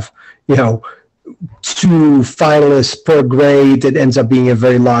then you have, you know, 2 finalists per grade, it ends up being a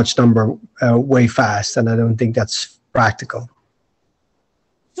very large number way fast. And I don't think that's practical.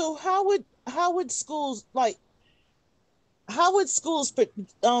 So how would schools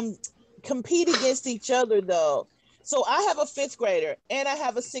compete against each other though? So I have a 5th grader and I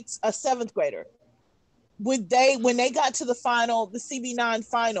have a 7th grader. Would they, when they got to the final, the CB9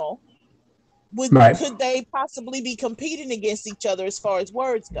 final, could they possibly be competing against each other as far as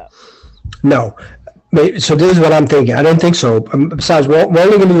words go? No. So this is what I'm thinking. I don't think so. Besides, we're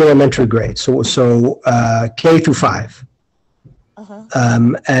only going to do elementary grades, so K through 5. Uh-huh.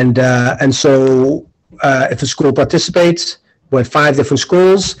 And so if a school participates with 5 different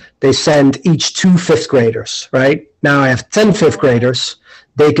schools, they send each 2 5th graders, right? Now I have 10 5th graders.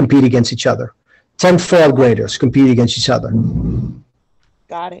 They compete against each other. 10 4th graders compete against each other.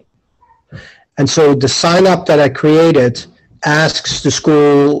 Got it. And so the sign up that I created asks the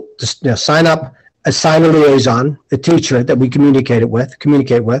school to sign up, assign a liaison, a teacher that we communicate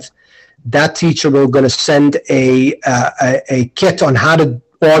with. That teacher will going to send a kit on how to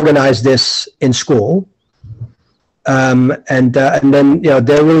organize this in school. And then, you know,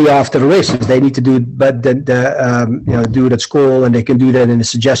 they're really off to the races. They need to do, do it at school, and they can do that in a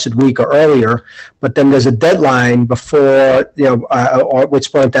suggested week or earlier. But then there's a deadline before, you know, or at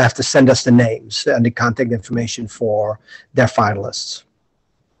which point they have to send us the names and the contact information for their finalists.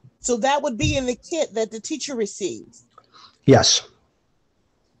 So that would be in the kit that the teacher receives. Yes.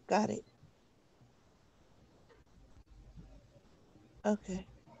 Got it. Okay.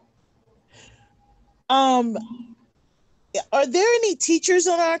 Are there any teachers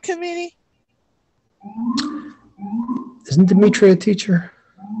on our committee? Isn't Dimitri a teacher?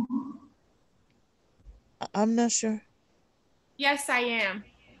 I'm not sure. Yes, I am.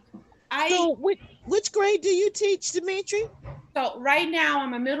 So which grade do you teach, Dimitri? So right now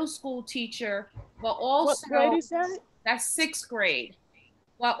I'm a middle school teacher, but also what grade is that? That's 6th grade.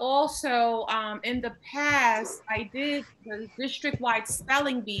 But also in the past, I did the district-wide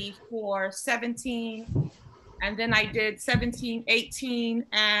spelling bee for 17, and then I did 17, 18,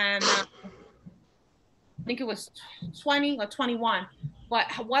 and I think it was 20 or 21.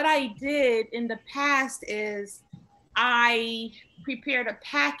 But what I did in the past is I prepared a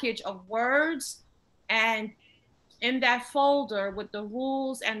package of words, and in that folder with the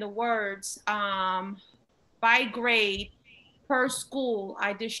rules and the words by grade per school,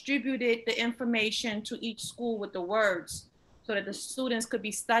 I distributed the information to each school with the words so that the students could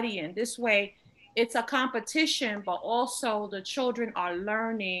be studying. This way, it's a competition, but also the children are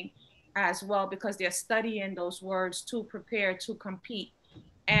learning as well because they're studying those words to prepare to compete.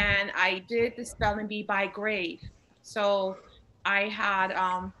 And I did the spelling bee by grade. So I had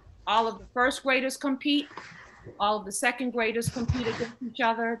all of the 1st graders compete, all of the 2nd graders compete against each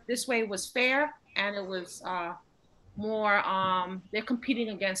other. This way it was fair, and it was more, they're competing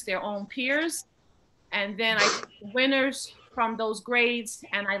against their own peers. And then I took the winners from those grades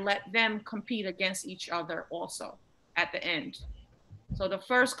and I let them compete against each other also at the end. So the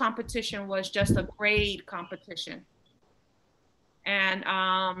first competition was just a grade competition. And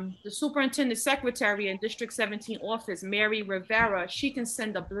the superintendent secretary in District 17 office, Mary Rivera, she can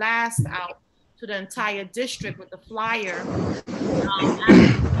send a blast out to the entire district with the flyer,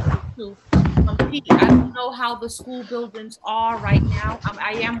 asking people to compete. I don't know how the school buildings are right now.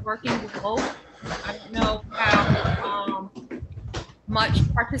 I am working with both. I don't know how much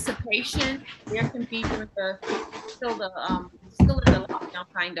participation there can be when still in the lockdown,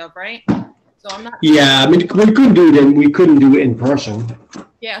 kind of, right? So I'm not. Yeah, I mean, we couldn't do it in person.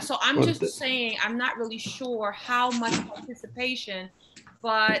 Yeah, so I'm just saying, I'm not really sure how much participation,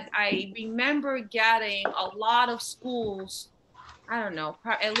 but I remember getting a lot of schools, I don't know,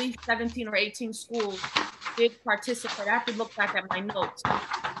 at least 17 or 18 schools did participate. I have to look back at my notes.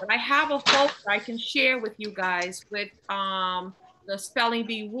 But I have a folder I can share with you guys with the spelling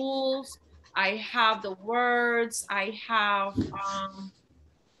bee rules. I have the words. I have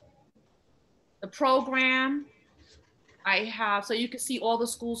the program. I have, so you can see all the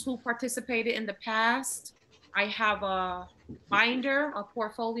schools who participated in the past. I have a binder, a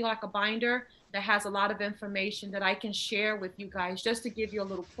portfolio, like a binder that has a lot of information that I can share with you guys just to give you a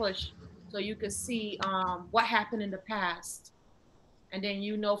little push so you can see what happened in the past. And then,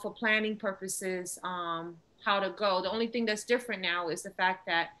 you know, for planning purposes, how to go. The only thing that's different now is the fact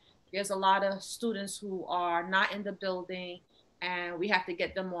that there's a lot of students who are not in the building and we have to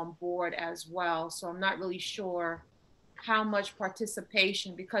get them on board as well. So I'm not really sure how much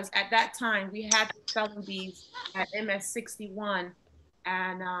participation, because at that time we had the spelling bees at MS 61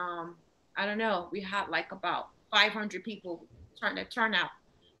 and I don't know, we had like about 500 people turn out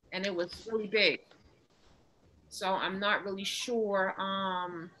and it was really big. So I'm not really sure.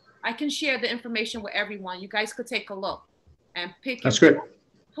 I can share the information with everyone. You guys could take a look and That's great.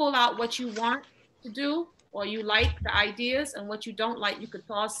 Pull out what you want to do or you like the ideas, and what you don't like, you could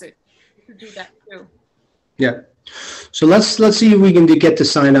toss it. You could do that too. Yeah. So let's see if we can get the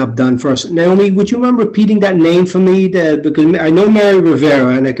sign up done first. Naomi, would you mind repeating that name for me? Because I know Mary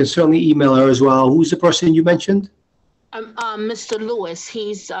Rivera, and I can certainly email her as well. Who's the person you mentioned? Mr. Lewis.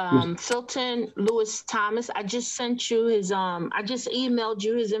 He's Filton Lewis Thomas. I just sent you his. I just emailed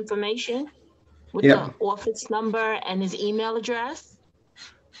you his information with the office number and his email address.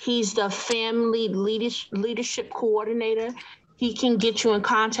 He's the family leadership coordinator. He can get you in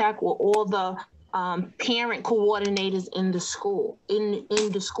contact with all the parent coordinators in the school, in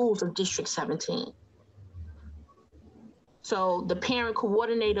the schools of District 17. So the parent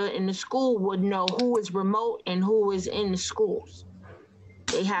coordinator in the school would know who is remote and who is in the schools.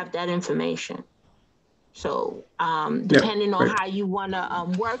 They have that information. So depending on how you want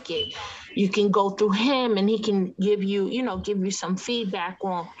to work it, you can go through him and he can give you some feedback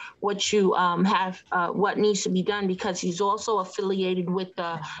on what you have, what needs to be done, because he's also affiliated with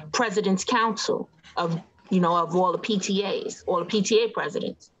the President's Council of all the PTAs, all the PTA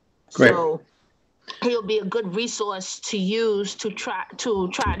presidents. Great. So he'll be a good resource to use to try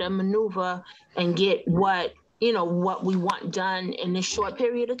to maneuver and get what we want done in this short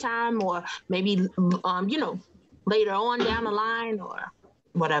period of time, or maybe later on down the line or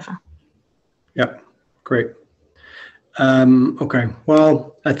whatever. Yep, great. Okay,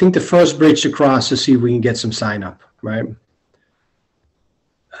 well, I think the first bridge to cross to see if we can get some sign up, right?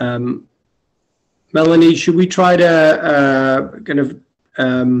 Melanie, should we try to kind of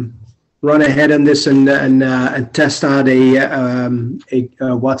run ahead on this and test out a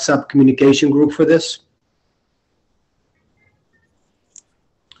WhatsApp communication group for this?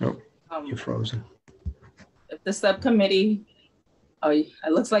 Oh, you're frozen. If the subcommittee, it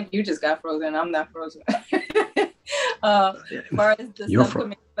looks like you just got frozen. I'm not frozen. As far as the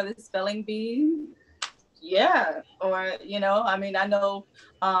subcommittee for the spelling bee, yeah. Or, I mean, I know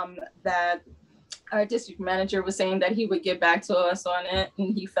that our district manager was saying that he would get back to us on it,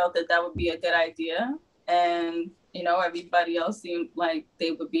 and he felt that that would be a good idea. And, everybody else seemed like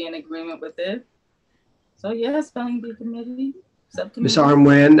they would be in agreement with it. So, yeah, spelling bee committee. Ms.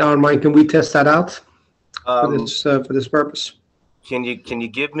 Arnwine, can we test that out for this purpose? Can you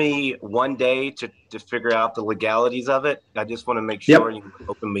give me one day to figure out the legalities of it? I just want to make sure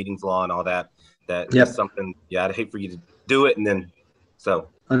open meetings law and all that is something. Yeah, I'd hate for you to do it and then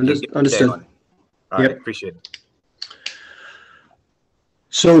understood. All right, appreciate it.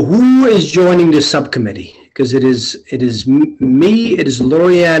 So who is joining the subcommittee? Because it is me, it is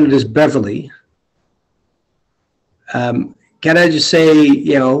Lorianne, it is Beverly. Can I just say,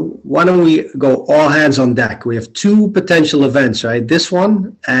 why don't we go all hands on deck? We have two potential events, right? This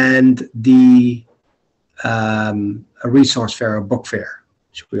one and the a resource fair, a book fair,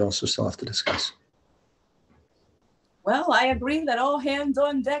 which we also still have to discuss. Well, I agree that all hands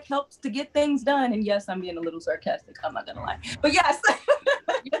on deck helps to get things done. And yes, I'm being a little sarcastic. I'm not gonna lie, but yes.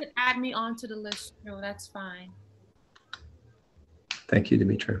 You can add me onto the list, too. That's fine. Thank you,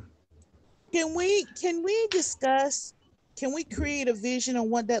 Dimitri. Can we discuss, can we create a vision on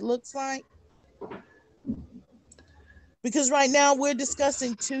what that looks like? Because right now we're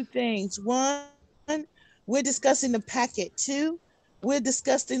discussing two things. One, we're discussing the packet. Two, we're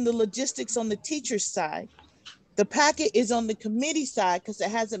discussing the logistics on the teacher's side. The packet is on the committee side because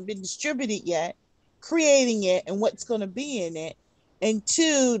it hasn't been distributed yet, creating it and what's going to be in it. And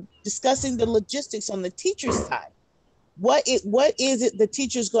two, discussing the logistics on the teacher's side. What is it the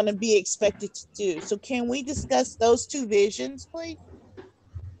teacher's going to be expected to do? So can we discuss those two visions, please?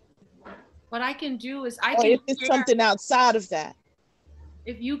 What I can do is if it's something outside of that.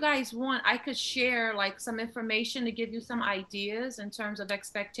 If you guys want, I could share like some information to give you some ideas in terms of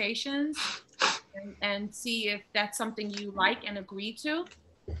expectations and see if that's something you like and agree to.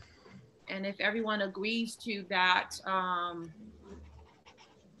 And if everyone agrees to that,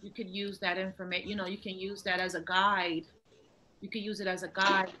 you could use that information, you know, you can use that as a guide. You could use it as a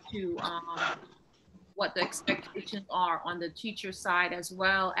guide to what the expectations are on the teacher side as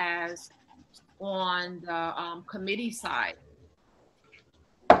well as on the committee side.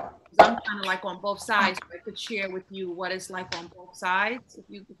 I'm kind of like on both sides, so I could share with you what it's like on both sides if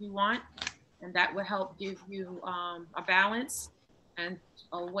you want, and that will help give you a balance and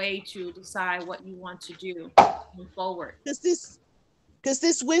a way to decide what you want to do moving forward. Because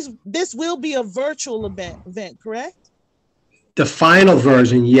this will be a virtual event, correct? The final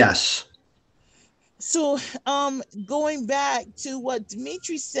version, yes. So going back to what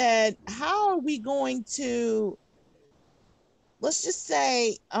Dimitri said, how are we going to, let's just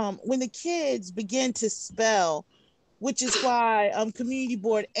say when the kids begin to spell, which is why Community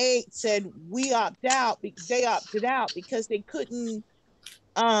Board 8 said they opted out because they couldn't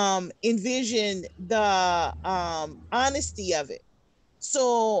envision the honesty of it.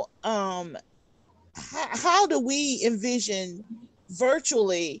 So how do we envision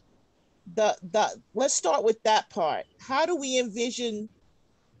virtually let's start with that part. How do we envision,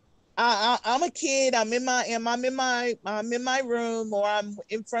 I'm a kid, I'm in my room, or I'm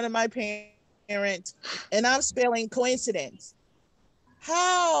in front of my parents and I'm spelling coincidence.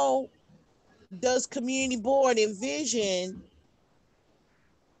 How does Community Board envision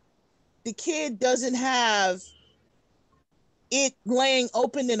the kid doesn't have it laying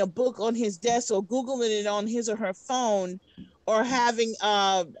open in a book on his desk or Googling it on his or her phone or having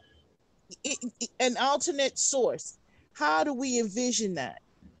an alternate source? How do we envision that?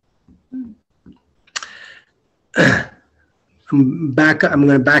 I'm going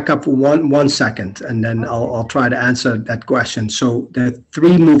to back up for one second, and then I'll try to answer that question. So there are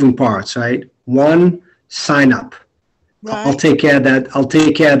three moving parts, right? One, sign up. Right. I'll take care of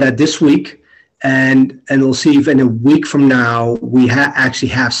that this week, and we'll see if in a week from now we actually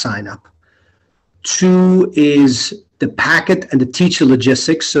have sign up. Two is the packet and the teacher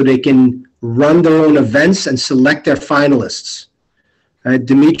logistics, so they can run their own events and select their finalists.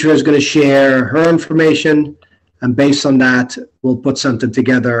 Demetra is going to share her information, and based on that, we'll put something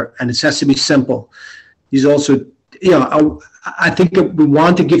together, and it has to be simple. These also, I think we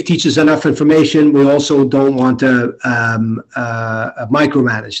want to give teachers enough information. We also don't want to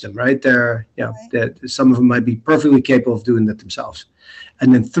micromanage them, right? Some of them might be perfectly capable of doing that themselves.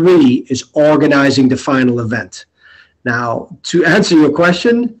 And then three is organizing the final event. Now, to answer your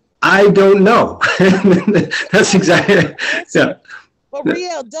question, I don't know. That's exactly, yeah. But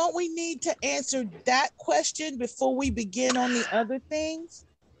Riel, don't we need to answer that question before we begin on the other things?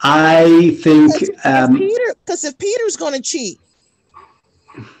 I think because if Peter's going to cheat,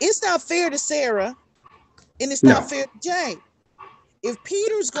 it's not fair to Sarah, and it's not fair to Jake. If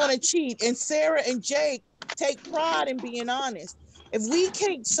Peter's going to cheat and Sarah and Jake take pride in being honest, if we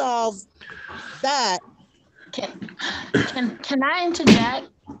can't solve that, can I interject?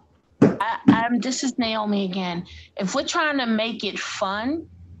 This is Naomi again. If we're trying to make it fun,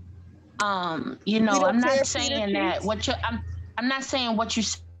 I'm not saying that I'm not saying what you're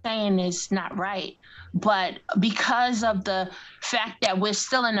saying is not right, but because of the fact that we're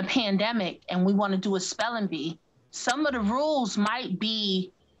still in a pandemic and we want to do a spelling bee, some of the rules might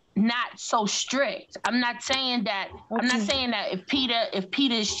be not so strict. I'm not saying that if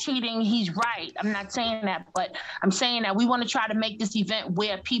Peter is cheating, he's right. I'm not saying that, but I'm saying that we want to try to make this event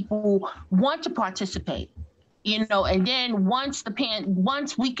where people want to participate, and then once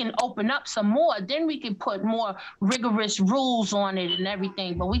we can open up some more, then we can put more rigorous rules on it and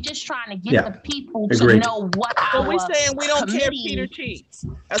everything. But we're just trying to get the people to know what So we're saying we don't care if Peter cheats.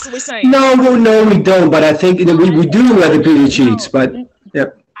 That's what we're saying. No, we don't. But I think we do know whether Peter cheats. But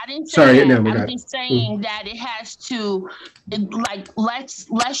I didn't say Sorry, that. no, I'm just saying that it has to, like,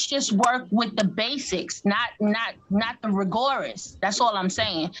 let's just work with the basics, not the rigorous. That's all I'm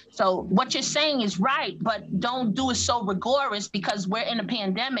saying. So what you're saying is right, but don't do it so rigorous, because we're in a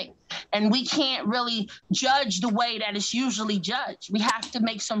pandemic and we can't really judge the way that it's usually judged. We have to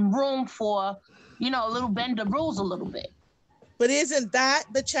make some room for, you know, a little bend the rules a little bit. But isn't that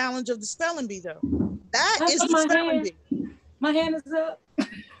the challenge of the spelling bee, though? That is the spelling bee. My hand is up.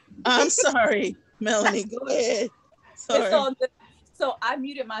 I'm sorry, Melanie, go ahead. Sorry. So I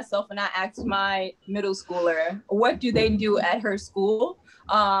muted myself and I asked my middle schooler, what do they do at her school?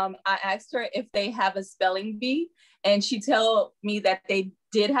 I asked her if they have a spelling bee, and she told me that they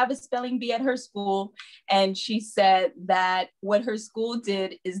did have a spelling bee at her school. And she said that what her school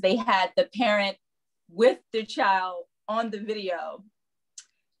did is they had the parent with the child on the video,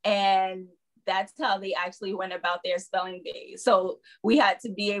 and that's how they actually went about their spelling bee. So they had to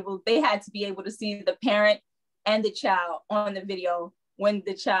be able to see the parent and the child on the video when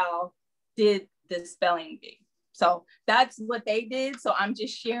the child did the spelling bee. So that's what they did. So I'm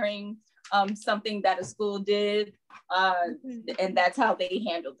just sharing something that a school did, and that's how they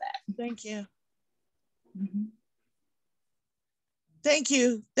handled that. Thank you. Mm-hmm. Thank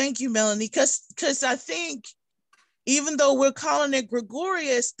you, Melanie. Because I think, even though we're calling it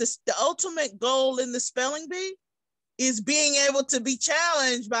gregarious, the ultimate goal in the spelling bee is being able to be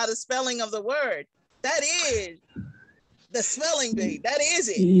challenged by the spelling of the word. That is the spelling bee. That is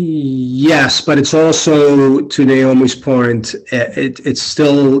it. Yes, but it's also, to Naomi's point, it's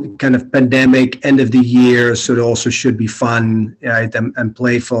still kind of pandemic, end of the year, so it also should be fun, right, and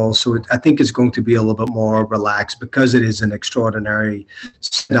playful. So I think it's going to be a little bit more relaxed because it is an extraordinary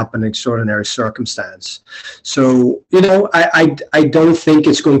setup, an extraordinary circumstance. So, you know, I don't think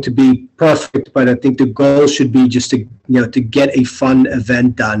it's going to be perfect, but I think the goal should be just to get a fun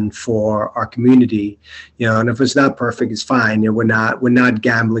event done for our community, and if it's not perfect, it's fine. We're not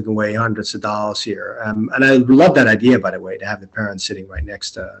gambling away hundreds of dollars here. And I love that idea, by the way, to have the parents sitting right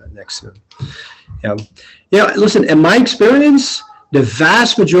next to them. Listen, in my experience, the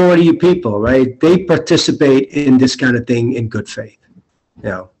vast majority of people, right, they participate in this kind of thing in good faith,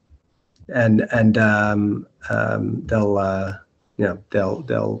 and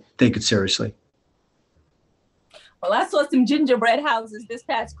they'll take it seriously. Well, I saw some gingerbread houses this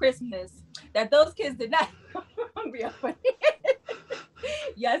past Christmas that those kids did not be open.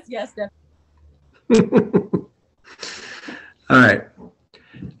 Yes, definitely. All right.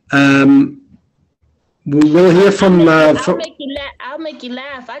 We'll hear from. I'll make you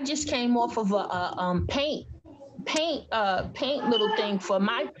laugh. I just came off of a paint little thing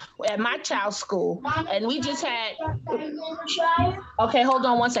at my child's school, and we just had. Okay, hold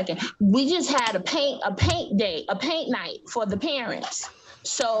on one second. We just had a paint night for the parents.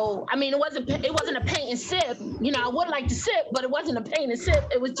 So I mean, it wasn't a paint and sip. I would like to sip, but it wasn't a paint and sip.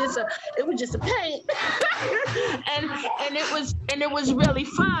 It was just a paint, and it was really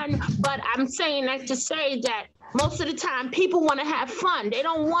fun. But I'm saying that to say that most of the time people want to have fun. They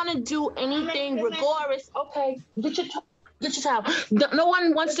don't want to do anything rigorous. Okay, get your towel. No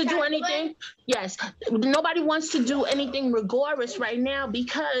one wants to do anything. Yes, nobody wants to do anything rigorous right now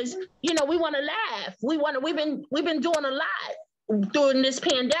because we want to laugh. We've been doing a lot during this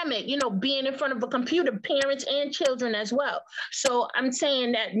pandemic, being in front of a computer, parents and children as well. So I'm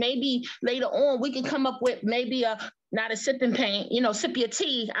saying that maybe later on we can come up with maybe not a sipping paint, sip your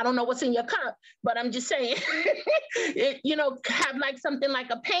tea. I don't know what's in your cup, but I'm just saying, have like something like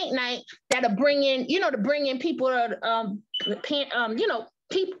a paint night that'll bring in, to bring in people,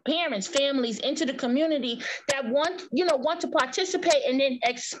 parents, families into the community that want to participate and then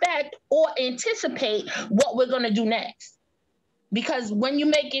expect or anticipate what we're going to do next. Because when you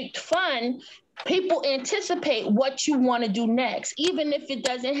make it fun, people anticipate what you want to do next, even if it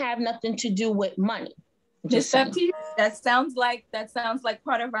doesn't have nothing to do with money. That sounds like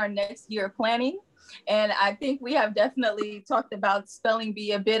part of our next year planning. And I think we have definitely talked about spelling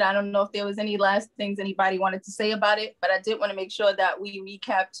bee a bit. I don't know if there was any last things anybody wanted to say about it, but I did want to make sure that we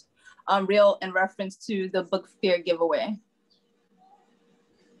recapped real in reference to the book fair giveaway.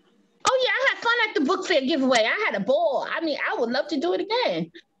 Oh yeah, I had fun at the book fair giveaway. I had a ball. I mean, I would love to do it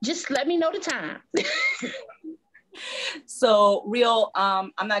again. Just let me know the time. So Real,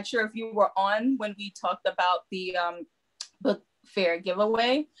 I'm not sure if you were on when we talked about the book fair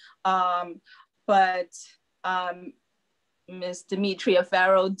giveaway, but Ms. Demetria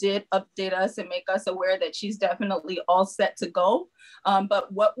Farrow did update us and make us aware that she's definitely all set to go.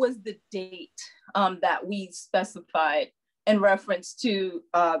 But what was the date that we specified in reference to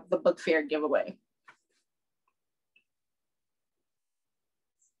the book fair giveaway?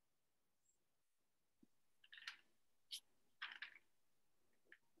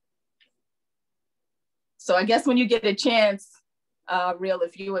 So I guess when you get a chance, Real,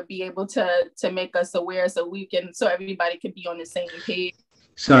 if you would be able to make us aware so everybody can be on the same page.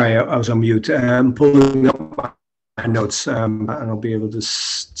 Sorry, I was on mute. I'm pulling up my notes, and I'll be able to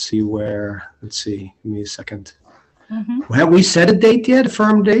see where. Let's see. Give me a second. Mm-hmm. Have we set a date yet? A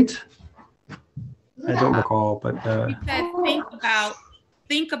firm date? I don't recall, but we said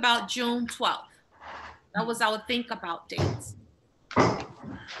think about June 12th. That was our think about dates.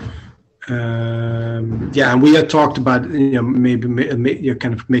 Yeah, and we had talked about maybe you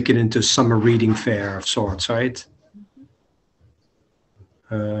kind of make it into summer reading fair of sorts, right?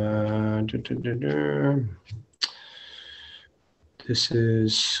 This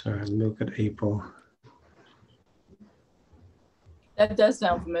is look at April. That does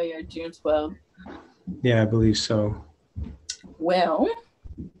sound familiar. June 12th. Yeah, I believe so. Well.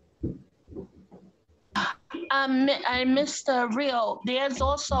 Mr. Real, there's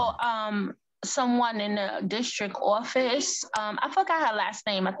also someone in the district office. I forgot her last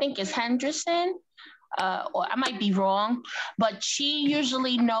name. I think it's Henderson, or I might be wrong, but she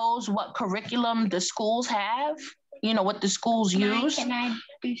usually knows what curriculum the schools have. You know, what the schools use. Can I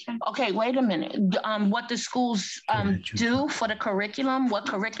do something? Okay, wait a minute. What the schools do for the curriculum, what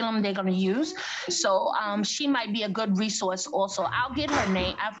curriculum they're going to use. So she might be a good resource also. I'll get her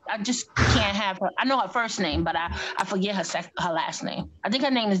name. I just can't have her. I know her first name, but I forget her last name. I think her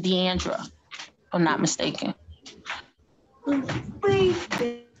name is Deandra, if I'm not mistaken.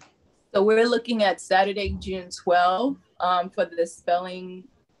 So we're looking at Saturday, June 12th for the spelling.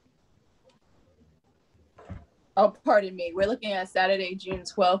 Oh, pardon me. We're looking at Saturday, June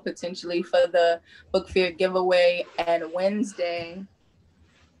 12th, potentially for the book fair giveaway, and Wednesday.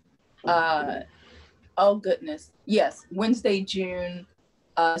 Oh goodness, yes, Wednesday, June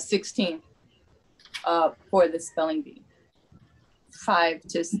 16th for the spelling bee, 5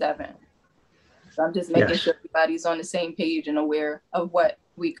 to 7. So I'm just making sure everybody's on the same page and aware of what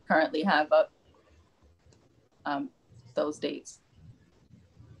we currently have up those dates.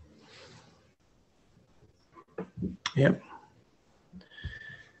 Yep.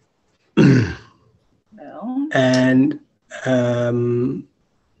 Well. And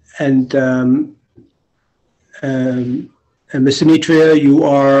Ms. Anitria, you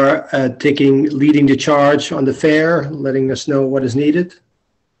are leading the charge on the fair, letting us know what is needed.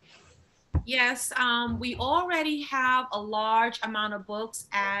 Yes, we already have a large amount of books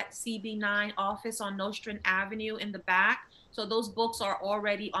at CB9 office on Nostrand Avenue in the back. So those books are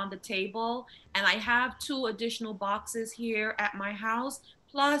already on the table. And I have 2 additional boxes here at my house.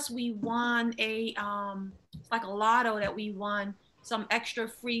 Plus we won like a lotto that we won some extra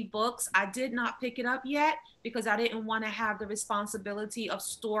free books. I did not pick it up yet because I didn't want to have the responsibility of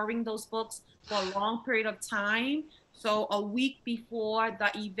storing those books for a long period of time. So a week before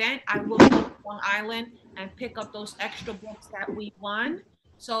the event, I will go to Long Island and pick up those extra books that we won.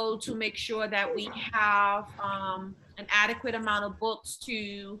 So to make sure that we have an adequate amount of books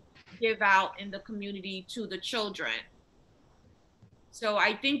to give out in the community to the children. So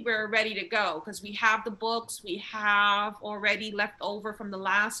I think we're ready to go because we have the books. We have already left over from the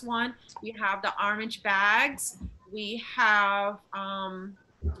last one. We have the orange bags. We have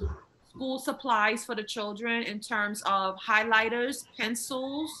school supplies for the children in terms of highlighters,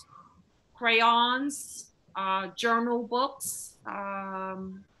 pencils, crayons, journal books,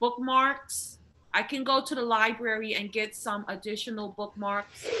 bookmarks. I can go to the library and get some additional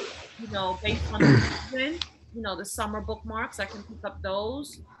bookmarks, based on the season, the summer bookmarks. I can pick up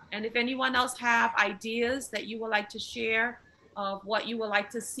those. And if anyone else have ideas that you would like to share of what you would like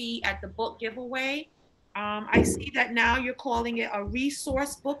to see at the book giveaway, I see that now you're calling it a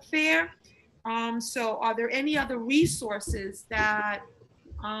resource book fair. So are there any other resources that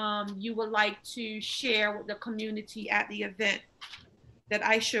you would like to share with the community at the event that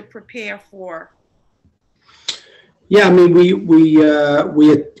I should prepare for? Yeah, I mean, we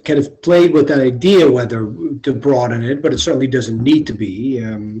had kind of played with that idea whether to broaden it, but it certainly doesn't need to be.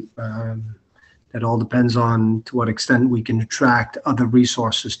 That all depends on to what extent we can attract other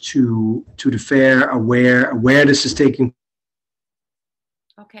resources to the fair, aware this is taking.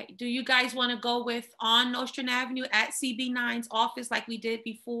 Okay, do you guys want to go with on Nostrand Avenue at CB9's office like we did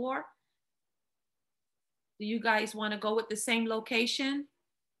before? Do you guys want to go with the same location?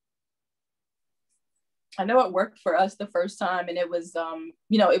 I know it worked for us the first time, and it was,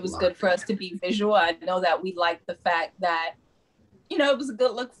 it was good for us to be visual. I know that we liked the fact that, it was a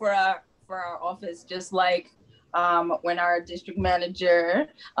good look for our office, just like when our district manager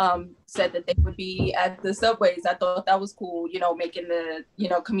said that they would be at the subways. I thought that was cool, you know, making the, you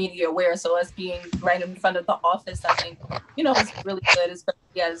know, community aware. So us being right in front of the office, I think, you know, it's really good,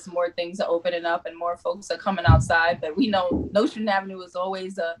 especially as more things are opening up and more folks are coming outside. But we know Nostrand Avenue is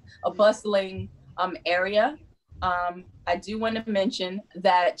always a bustling area. I do want to mention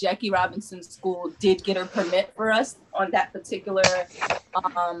that Jackie Robinson School did get a permit for us on that particular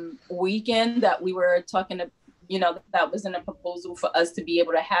weekend that we were talking to, you know, that was in a proposal for us to be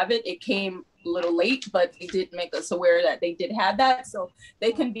able to have it. It came a little late, but they did make us aware that they did have that. So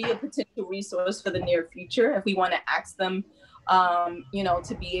they can be a potential resource for the near future if we want to ask them, you know,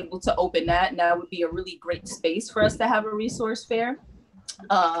 to be able to open that. And that would be a really great space for us to have a resource fair.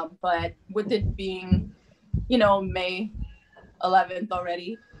 But with it being, you know, May 11th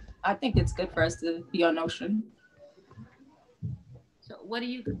already, I think it's good for us to be on Nostrand. So what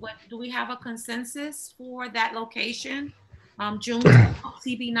do we have a consensus for that location? June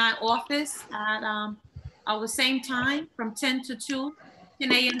CB9 office at our same time from 10 to 2,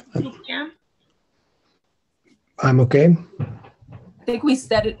 10 a.m. to 2 p.m. I'm okay. I think we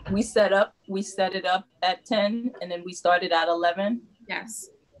set it up at 10 and then we started at 11. Yes.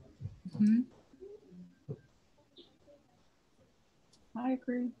 Mm-hmm. I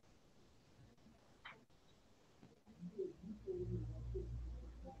agree.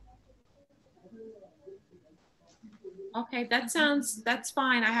 Okay, that's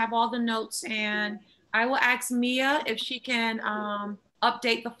fine. I have all the notes and I will ask Mia if she can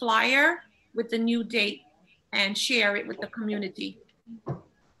update the flyer with the new date and share it with the community.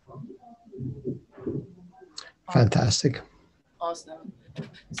 Fantastic. Awesome.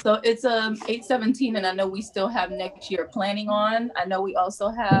 So it's 8/17 and I know we still have next year planning on. I know we also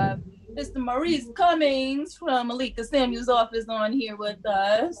have Mr. Maurice Cummings from Malika Samuel's office on here with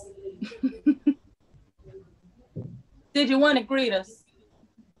us. Did you want to greet us?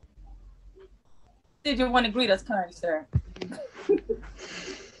 Did you want to greet us, kind sir?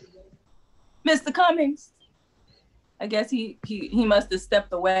 Mr. Cummings? I guess he must have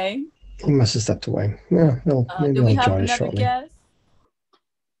stepped away. He must have stepped away. Yeah, maybe do we I'll have join us another shortly. guest?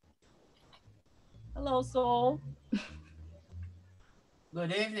 Hello, Soul.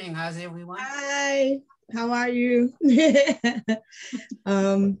 Good evening. How's everyone? Hi. How are you?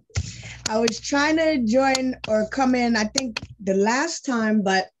 I was trying to join or come in, I think the last time,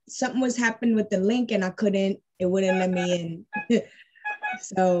 but something was happening with the link and it wouldn't let me in.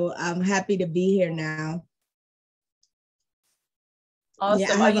 So I'm happy to be here now. Awesome.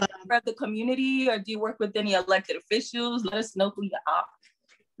 Yeah, Are you a member of the community or do you work with any elected officials? Let us know who you are.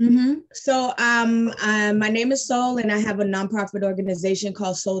 So my name is Soul and I have a nonprofit organization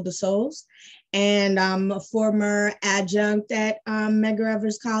called Soul to Souls. And I'm a former adjunct at Medgar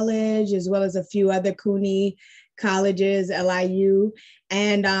Evers College, as well as a few other CUNY colleges, LIU.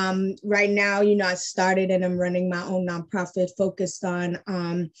 And right now, you know, I started and I'm running my own nonprofit focused on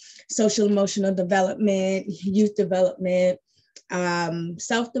social emotional development, youth development,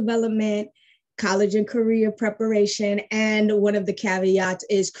 self-development, college and career preparation. And one of the caveats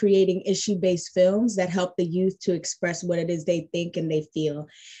is creating issue-based films that help the youth to express what it is they think and they feel.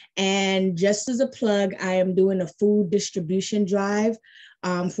 And just as a plug, I am doing a food distribution drive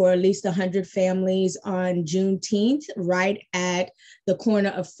for at least 100 families on Juneteenth, right at the corner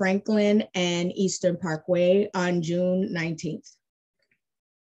of Franklin and Eastern Parkway on June 19th.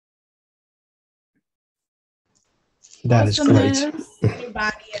 That is great.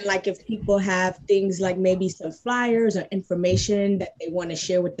 Everybody, and like if people have things like maybe some flyers or information that they want to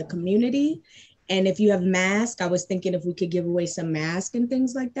share with the community. And if you have masks, I was thinking if we could give away some masks and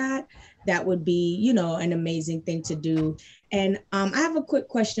things like that, that would be, you know, an amazing thing to do. And I have a quick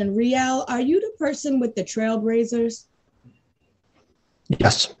question. Riel, are you the person with the Trailblazers?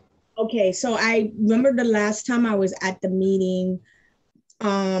 Yes. Okay, so I remember the last time I was at the meeting,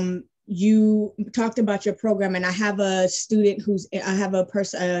 you talked about your program, and I have a student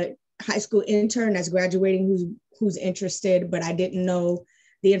a high school intern that's graduating who's interested, but I didn't know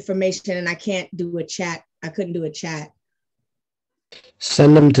the information and I can't do a chat. I couldn't do a chat.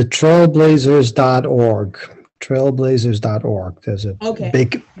 Send them to trailblazers.org. Trailblazers.org. There's a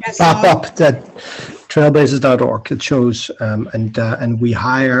big pop-up that trailblazers.org. It shows, and we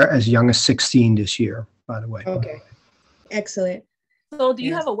hire as young as 16 this year, by the way. Okay, excellent. So do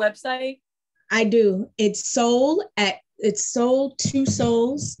you have a website? I do. It's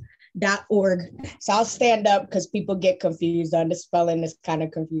soul2souls.org. So I'll stand up because people get confused on the spelling. It's kind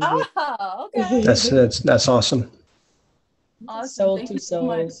of confusing. Oh, okay. That's awesome. Soul to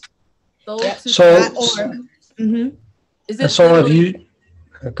Souls. Soul. .org. Is it so have you?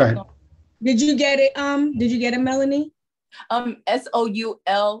 Go ahead. Did you get it? Did you get it, Melanie?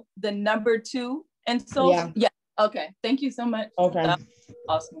 SOUL, the number 2. And so, yeah. Okay. Thank you so much. Okay.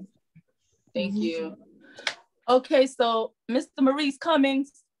 Awesome. Thank you. Okay. So Mr. Maurice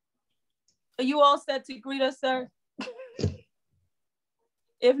Cummings, are you all set to greet us, sir?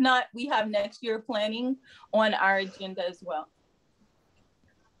 If not, we have next year planning on our agenda as well.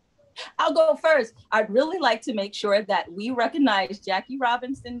 I'll go first. I'd really like to make sure that we recognize Jackie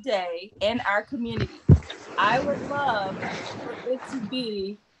Robinson Day in our community. I would love for it to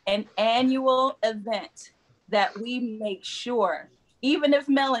be an annual event that we make sure, even if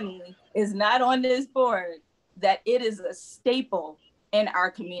Melanie is not on this board, that it is a staple in our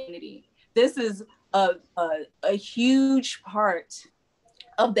community. This is a huge part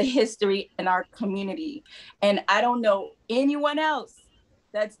of the history in our community. And I don't know anyone else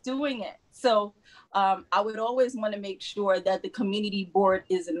that's doing it. So I would always want to make sure that the community board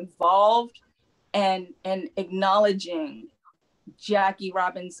is involved and acknowledging Jackie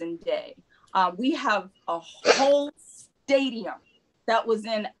Robinson Day. We have a whole stadium that was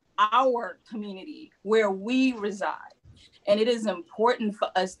in our community where we reside. And it is important for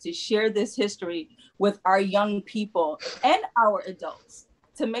us to share this history with our young people and our adults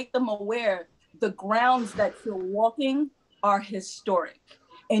to make them aware the grounds that you're walking are historic,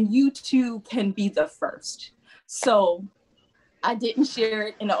 and you too can be the first. So I didn't share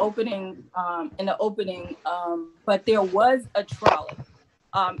it in the opening, but there was a trolley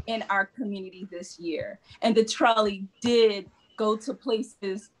in our community this year, and the trolley did go to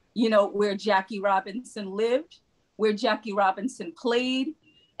places, you know, where Jackie Robinson lived, where Jackie Robinson played,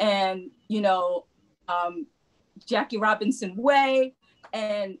 and you know, Jackie Robinson Way,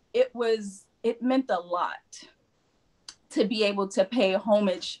 and it meant a lot to be able to pay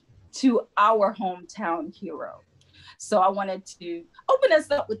homage to our hometown hero. So I wanted to open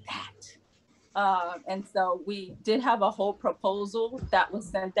us up with that. And so we did have a whole proposal that was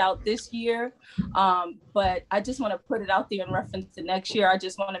sent out this year, but I just want to put it out there in reference to next year. I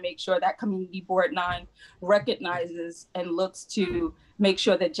just want to make sure that Community Board 9 recognizes and looks to make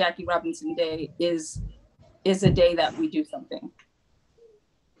sure that Jackie Robinson Day is a day that we do something.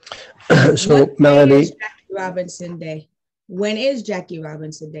 So Melanie, Jackie Robinson Day. When is Jackie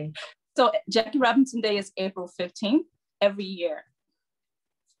Robinson Day? So Jackie Robinson Day is April 15th every year.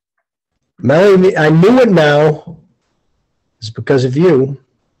 Melanie, I knew it now. It's because of you.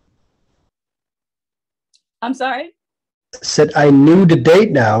 I'm sorry? Said I knew the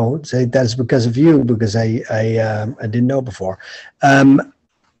date now. Say that's because of you, because I didn't know before.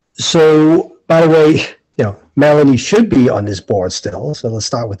 So by the way, you know, Melanie should be on this board still. So let's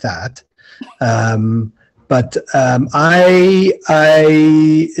start with that. But I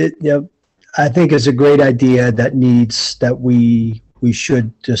think it's a great idea that we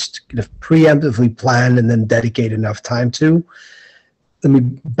should just kind of preemptively plan and then dedicate enough time to. Let me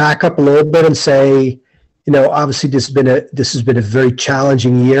back up a little bit and say, you know, obviously this has been a very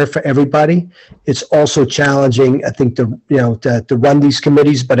challenging year for everybody. It's also challenging, I think, to run these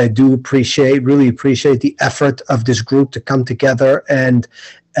committees, but I do really appreciate the effort of this group to come together and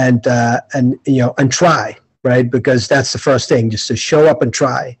try, right? Because that's the first thing, just to show up and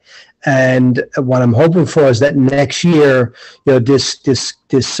try. And what I'm hoping for is that next year, you know, this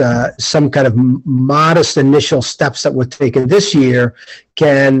some kind of modest initial steps that we're taking this year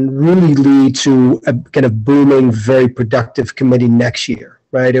can really lead to a kind of booming, very productive committee next year,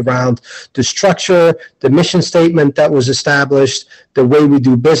 right? Around the structure, the mission statement that was established, the way we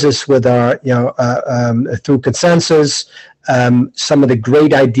do business with our, through consensus, some of the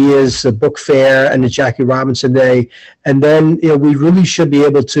great ideas, the book fair and the Jackie Robinson Day. And then, you know, we really should be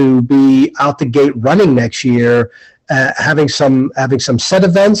able to be out the gate running next year, having some set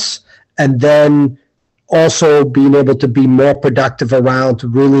events, and then also being able to be more productive around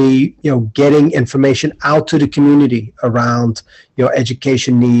really, you know, getting information out to the community around, you know,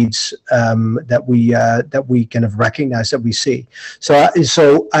 education needs that we kind of recognize, that we see. So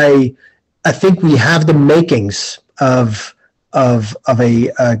I think we have the makings of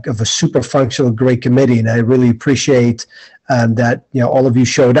a super functional, great committee, and I really appreciate that, you know, all of you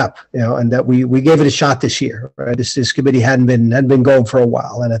showed up, you know, and that we gave it a shot this year. Right? This committee hadn't been going for a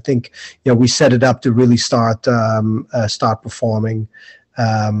while, and I think, you know, we set it up to really start performing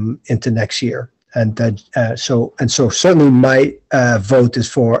into next year. And so certainly my vote is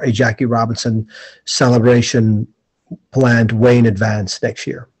for a Jackie Robinson celebration planned way in advance next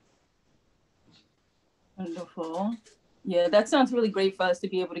year. Wonderful. Yeah, that sounds really great for us to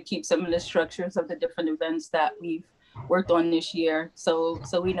be able to keep some of the structures of the different events that we've worked on this year. So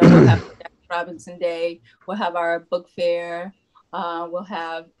we know we'll have Jackie Robinson Day, we'll have our book fair, we'll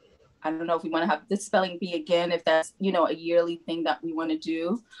have I don't know if we want to have the spelling bee again, if that's, you know, a yearly thing that we want to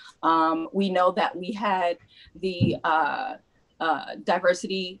do. We know that we had the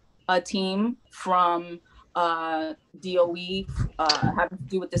diversity team from DOE having to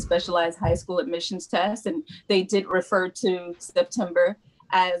do with the specialized high school admissions test. And they did refer to September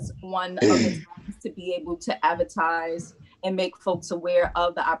as one of the times to be able to advertise and make folks aware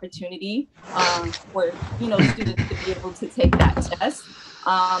of the opportunity for, you know, students to be able to take that test.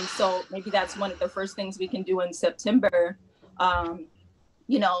 So maybe that's one of the first things we can do in September.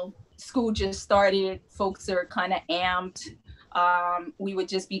 You know, school just started, folks are kind of amped. We would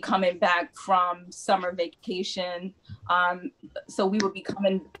just be coming back from summer vacation. So we would be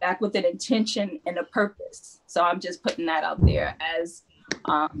coming back with an intention and a purpose. So I'm just putting that out there as,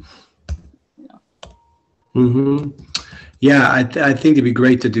 you know. Mm-hmm. Yeah, I think it'd be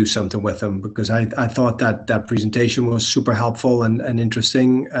great to do something with them, because I thought that presentation was super helpful and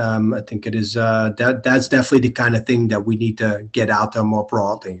interesting. I think it is that's definitely the kind of thing that we need to get out there more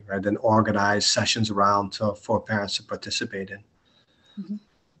broadly, right, and organize sessions around for parents to participate in. Mm-hmm.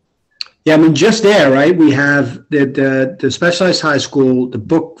 Yeah, I mean, just there, right? We have the specialized high school, the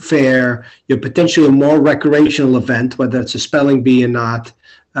book fair, your potentially a more recreational event, whether it's a spelling bee or not.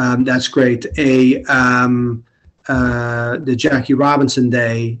 That's great. The Jackie Robinson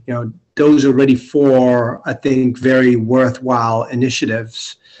Day, you know, those are already four, I think, very worthwhile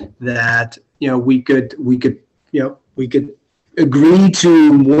initiatives that, you know, we could agree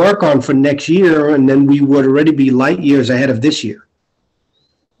to work on for next year, and then we would already be light years ahead of this year.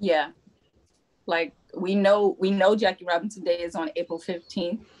 Yeah, like we know Jackie Robinson Day is on April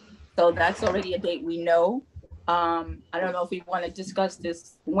 15th, so that's already a date we know. I don't know if we want to discuss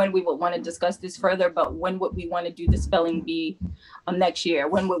this, when we would want to discuss this further, but when would we want to do the spelling bee next year?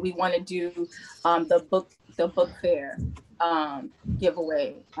 When would we want to do the book fair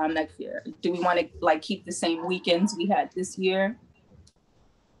giveaway next year? Do we want to like keep the same weekends we had this year?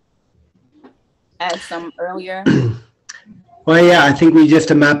 Add some earlier? Well, yeah, I think we just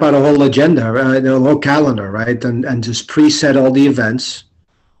have to map out a whole agenda, the whole calendar, right? And just preset all the events.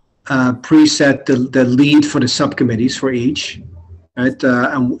 Preset the lead for the subcommittees for each, right?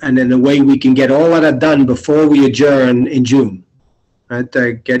 And in a way we can get all of that done before we adjourn in June, right?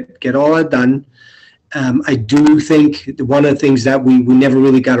 Get all that done. I do think one of the things that we never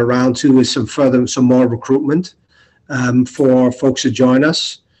really got around to is some more recruitment for folks to join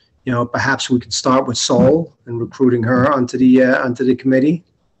us. You know, perhaps we could start with Sol and recruiting her onto the committee.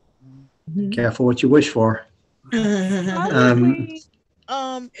 Mm-hmm. Careful what you wish for. How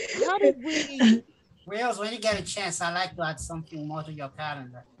did we? Wells, when you get a chance, I'd like to add something more to your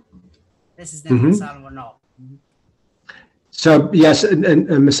calendar. This is Ms. Alvano. So yes, and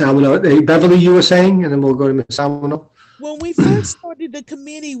Ms. Alvano, Beverly, you were saying, and then we'll go to Ms. Alvano. When we first started the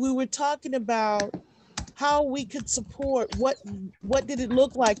committee, we were talking about how we could support, what did it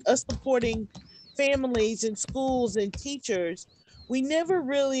look like, us supporting families and schools and teachers. We never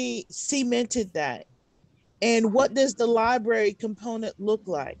really cemented that. And what does the library component look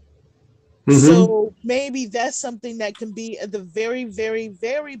like? Mm-hmm. So maybe that's something that can be at the very, very,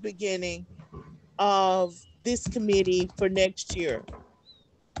 very beginning of this committee for next year.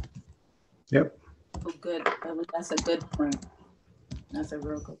 Yep. Oh, good. That's a good point. That's a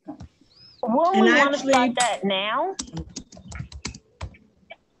real good point. Well, we want to start that now,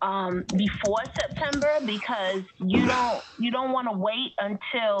 before September, because you don't want to wait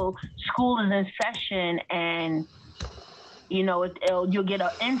until school is in session and, you know, you'll get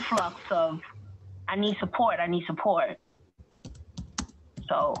an influx of, I need support.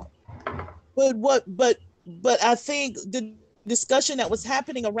 So. But I think the discussion that was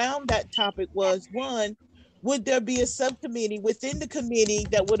happening around that topic was, one, would there be a subcommittee within the committee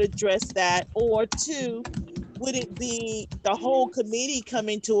that would address that? Or two, would it be the whole committee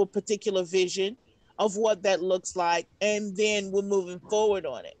coming to a particular vision of what that looks like, and then we're moving forward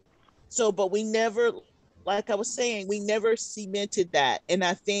on it? So, but we never, like I was saying, we never cemented that. And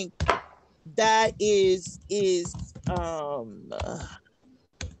I think that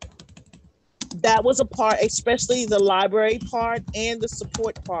that was a part, especially the library part and the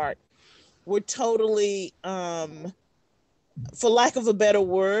support part, were totally, for lack of a better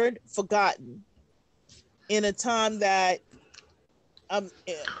word, forgotten in a time that I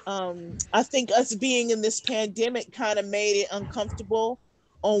think us being in this pandemic kind of made it uncomfortable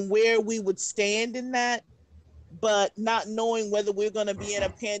on where we would stand in that, but not knowing whether we're going to be in a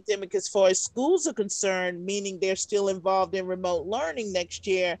pandemic as far as schools are concerned, meaning they're still involved in remote learning next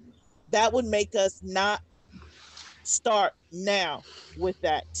year, that would make us not start now with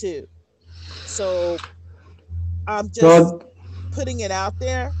that too. So I'm just putting it out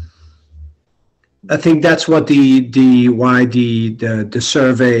there I think that's what why the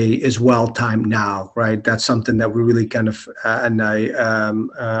survey is well timed now, right? That's something that we really kind of, and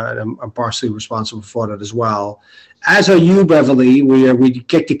I'm partially responsible for that as well. As are you, Beverly. We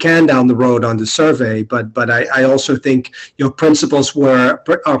kicked the can down the road on the survey, but I also think your principals are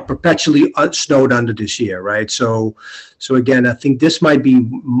perpetually snowed under this year, right? So again, I think this might be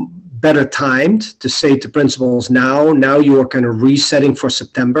better timed to say to principals now you are kind of resetting for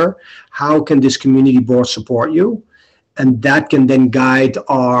September. How can this community board support you? And that can then guide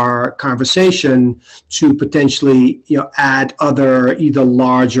our conversation to potentially, add other either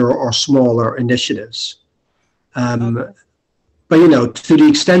larger or smaller initiatives. But, to the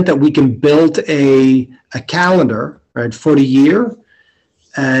extent that we can build a calendar, right, for the year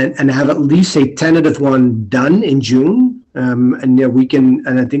and have at least a tentative one done in June. We can,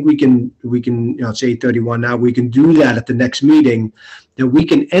 and I think we can, it's 8:31 now, we can do that at the next meeting, that we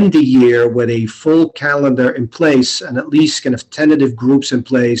can end the year with a full calendar in place and at least kind of tentative groups in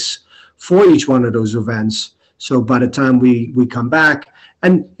place for each one of those events. So by the time we come back,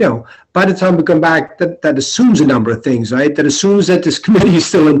 and by the time we come back, that assumes a number of things, right? That assumes that this committee is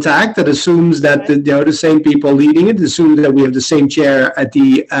still intact. That assumes that the same people leading it. Assumes that we have the same chair at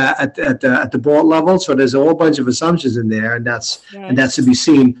the board level. So there's a whole bunch of assumptions in there, and that's to be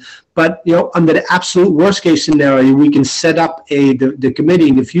seen. But under the absolute worst case scenario, we can set up the committee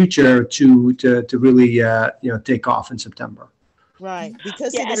in the future to really take off in September. Right,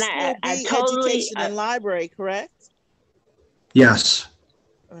 because it is still education and library, correct? Yes.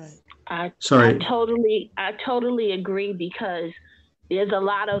 Right. I totally agree, because there's a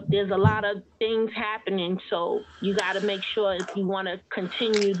lot of things happening. So you got to make sure, if you want to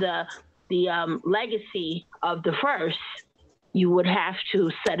continue the legacy of the first, you would have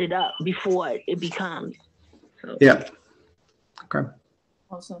to set it up before it becomes. So. Yeah. Okay.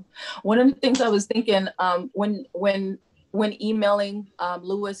 Awesome. One of the things I was thinking, when emailing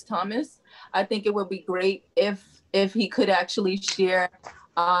Lewis Thomas, I think it would be great if he could actually share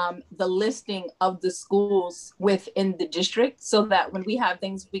the listing of the schools within the district, so that when we have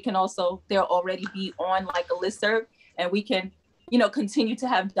things, we can also, they'll already be on like a listserv, and we can, continue to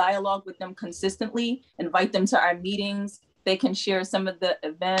have dialogue with them consistently, invite them to our meetings. They can share some of the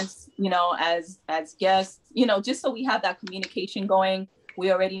events, as guests, just so we have that communication going.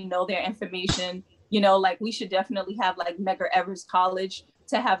 We already know their information, like we should definitely have like Medgar Evers College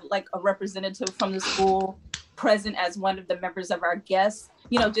to have like a representative from the school present as one of the members of our guests,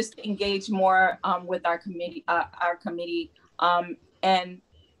 just to engage more with our committee. And,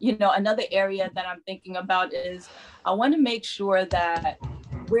 another area that I'm thinking about is I want to make sure that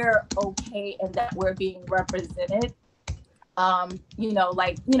we're okay and that we're being represented.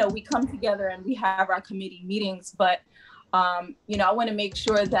 We come together and we have our committee meetings, but I want to make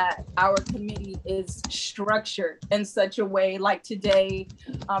sure that our committee is structured in such a way, like today,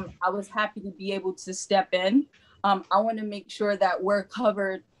 I was happy to be able to step in. I want to make sure that we're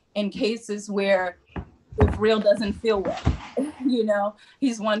covered in cases where if Real doesn't feel well,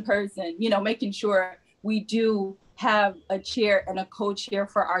 he's one person, making sure we do have a chair and a co-chair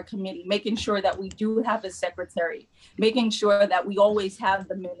for our committee, making sure that we do have a secretary, making sure that we always have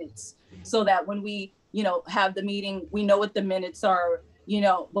the minutes, so that when we have the meeting, we know what the minutes are,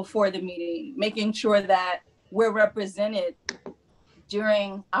 before the meeting, making sure that we're represented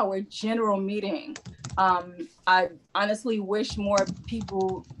during our general meeting. I honestly wish more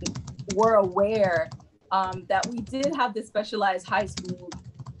people were aware that we did have the specialized high school,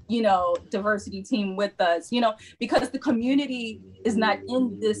 diversity team with us, because the community is not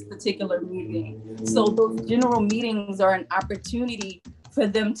in this particular meeting. So those general meetings are an opportunity for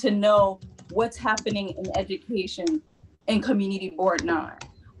them to know what's happening in education in Community Board 9,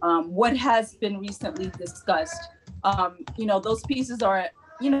 what has been recently discussed. Those pieces are,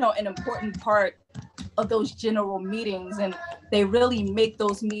 an important part of those general meetings, and they really make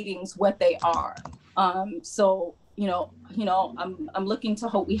those meetings what they are. I'm looking to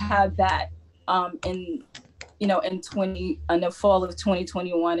hope we have that in the fall of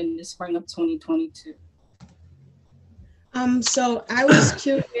 2021 and the spring of 2022. So I was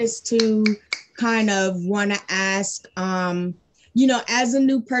curious to kind of want to ask, as a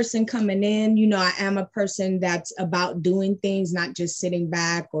new person coming in, I am a person that's about doing things, not just sitting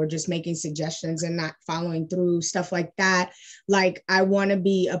back or just making suggestions and not following through, stuff like that. Like, I want to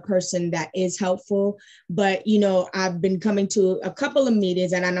be a person that is helpful, but, I've been coming to a couple of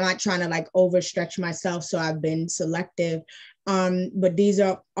meetings and I'm not trying to like overstretch myself. So I've been selective. But these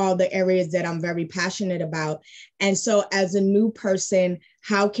are all the areas that I'm very passionate about. And so as a new person,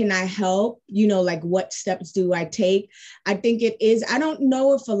 how can I help? You know, like what steps do I take? I think it is, I don't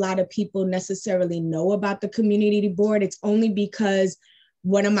know if a lot of people necessarily know about the community board. It's only because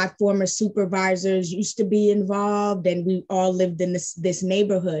one of my former supervisors used to be involved and we all lived in this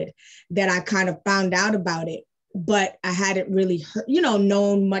neighborhood that I kind of found out about it. But I hadn't really heard,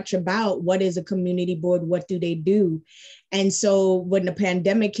 known much about what is a community board, what do they do? And so when the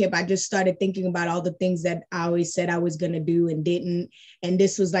pandemic hit, I just started thinking about all the things that I always said I was going to do and didn't. And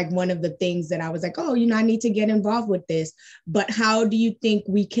this was like one of the things that I was like, oh, I need to get involved with this. But how do you think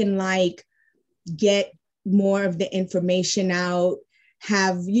we can like get more of the information out,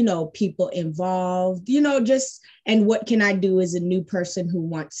 have, people involved, and what can I do as a new person who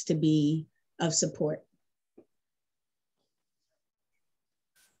wants to be of support?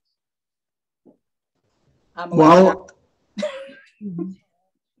 Well,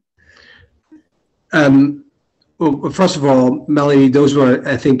 first of all, Melody, those were,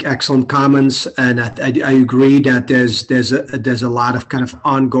 I think, excellent comments, and I agree that there's a lot of kind of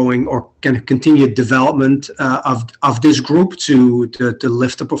ongoing or kind of continued development of this group to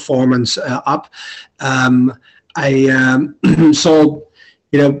lift the performance up. So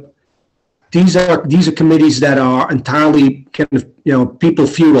these are committees that are entirely kind of people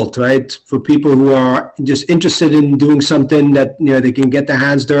fueled, right? For people who are just interested in doing something that they can get their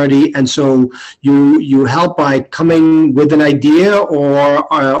hands dirty, and so you help by coming with an idea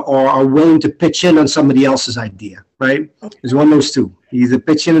or are willing to pitch in on somebody else's idea, right? There's one of those two. You either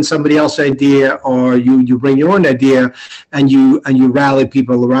pitch in on somebody else's idea or you bring your own idea and you rally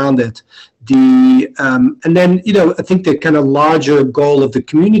people around it. And then, I think the kind of larger goal of the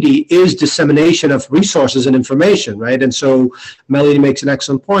community is dissemination of resources and information, right? And so Melody makes an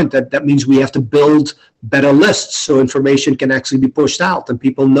excellent point that means we have to build better lists so information can actually be pushed out and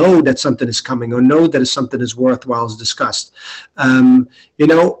people know that something is coming or know that something is worthwhile is discussed. I'm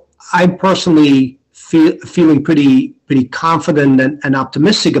personally feeling pretty confident and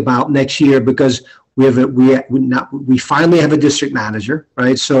optimistic about next year because we finally have a district manager,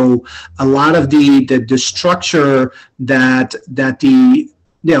 right? So a lot of the structure that the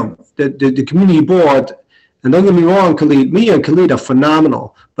community board, and don't get me wrong, Khalid, me and Khalid are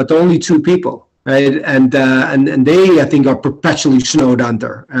phenomenal, but they're only two people, right? And they, I think, are perpetually snowed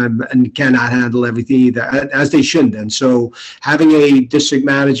under and cannot handle everything either, as they shouldn't. And so having a district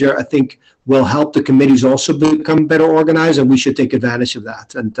manager, I think, will help the committees also become better organized, and we should take advantage of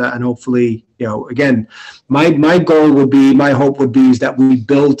that. And hopefully, again, my goal would be, my hope would be, is that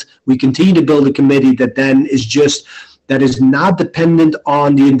we continue to build a committee that then that is not dependent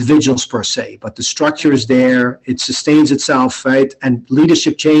on the individuals per se, but the structure is there, it sustains itself, right? And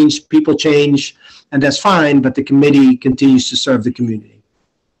leadership change, people change, and that's fine, but the committee continues to serve the community.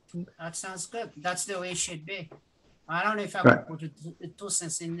 That sounds good. That's the way it should be. I don't know if I could put the 2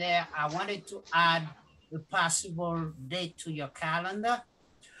 cents in there. I wanted to add a possible date to your calendar.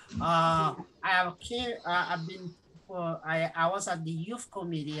 I was at the youth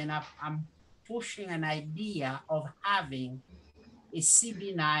committee, and I'm pushing an idea of having a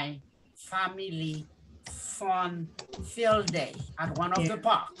CB9 family fun field day at one of the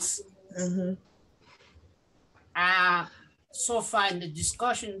parks. Mm-hmm. So far in the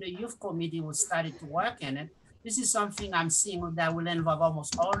discussion, the youth committee was started to work in it. This is something I'm seeing that will involve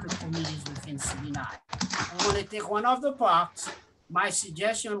almost all the committees within CB9. I'm going to take one of the parks. My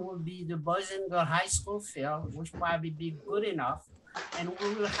suggestion would be the Boys and Girls High School field, which probably be good enough. And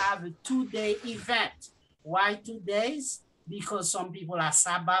we will have a 2-day event. Why 2 days? Because some people are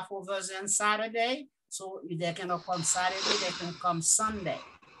Sabbath over on Saturday. So if they cannot come Saturday, they can come Sunday.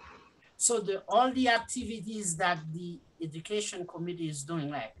 So all the activities that the education committee is doing,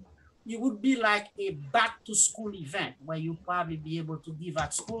 like, it would be like a back to school event where you probably be able to give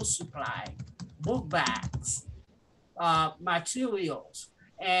out school supply, book bags, materials.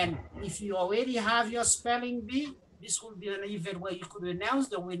 And if you already have your spelling bee, this would be an event where you could announce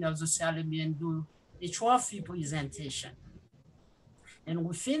the winner of the spelling bee and do a trophy presentation. And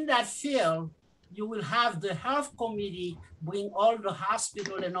within that field, you will have the health committee bring all the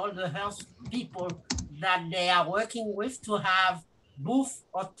hospital and all the health people that they are working with to have booth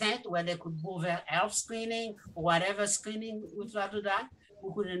or tent where they could do their health screening or whatever screening with that to that.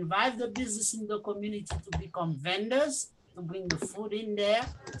 We could invite the business in the community to become vendors, to bring the food in there,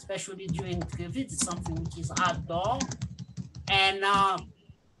 especially during COVID. It's something which is outdoor. And I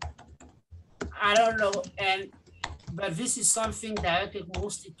don't know, but this is something directed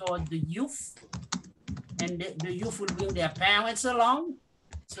mostly toward the youth, and the youth will bring their parents along.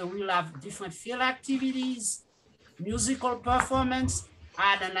 So we'll have different field activities, musical performance.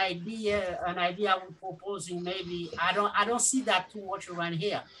 I had an idea we're proposing. Maybe I don't see that too much around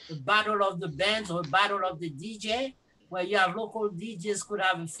here. The battle of the bands or battle of the DJ, where you have local DJs could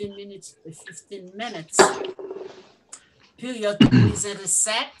have a 15 minutes period to present a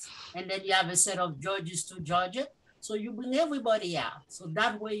set, and then you have a set of judges to judge it. So you bring everybody out. So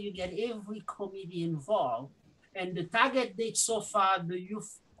that way you get every committee involved. And the target date so far the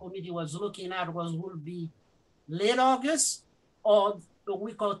youth committee was looking at will be late August or a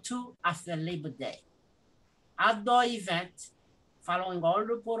week or two after Labor Day. Outdoor event, following all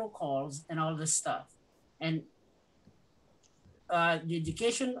the protocols and all the stuff. And the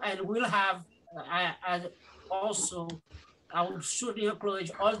education, and we'll have, I should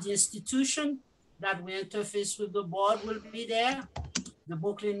encourage all the institutions that we interface with the board will be there. The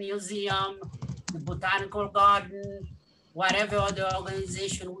Brooklyn Museum, the Botanical Garden, whatever other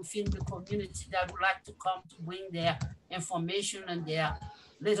organization within the community that would like to come to bring their information and their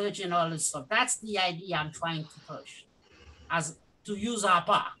literature and all this stuff. That's the idea I'm trying to push, as to use our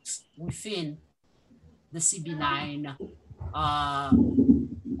parks within the CB9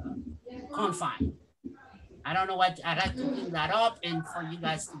 confine. I don't know what, I'd like to bring that up and for you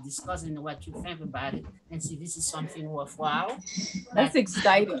guys to discuss and what you think about it and see if this is something worthwhile. That's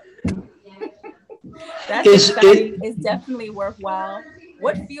exciting. That's exciting. It's definitely worthwhile.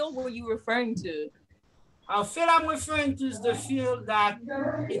 What field were you referring to? The field I'm referring to is the field that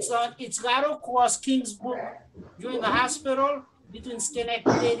it's right across Kingsbrook during the hospital between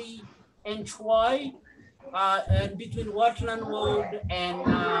Schenectady and Troy, and between Watland Road and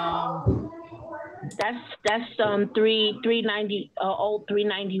that's 390 old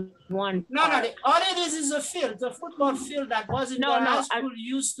 391. No, all it is a field, the football field that wasn't high school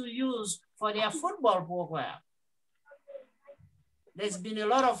used to use for their football program. There's been a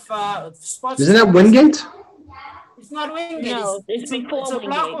lot of sports. Isn't that Wingate? It's not Wingate. No, it's before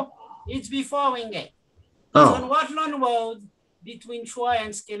Wingate. It's before Wingate. Oh. It's on Watland Road between Troy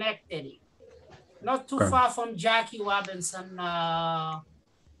and Schenectady. Not too far from Jackie Robinson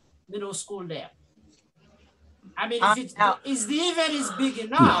Middle School there. I mean, if the event is big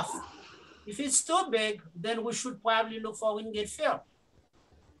enough, if it's too big, then we should probably look for Wingate Field.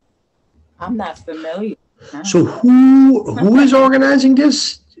 I'm not familiar. So who is organizing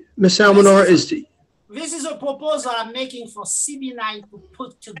this? Ms. Almanar This is a proposal I'm making for CB9 to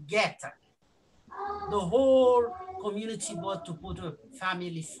put together the whole community board to put a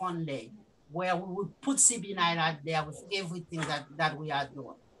family fun day where we would put CB9 out there with everything that we are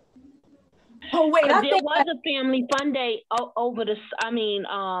doing. Oh wait, there was a family fun day over the. I mean,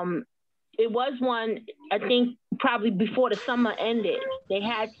 it was one. I think probably before the summer ended.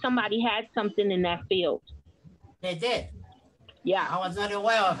 Somebody had something in that field. They did. Yeah, I was not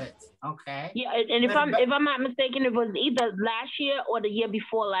aware of it. Okay. Yeah, and if I'm not mistaken, it was either last year or the year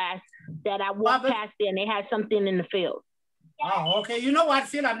before last that I walked past there and they had something in the field. Oh, okay. You know what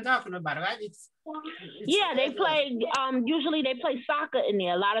field I'm talking about, right? It's they play. Usually they play soccer in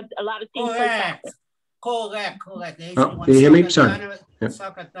there. A lot of teams play soccer. Correct. Can you hear me? Sorry.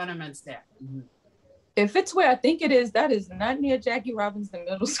 Soccer tournaments there. Mm-hmm. If it's where I think it is, that is not near Jackie Robinson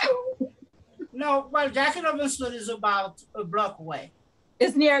Middle School. No, well, Jackie Robinson is about a block away.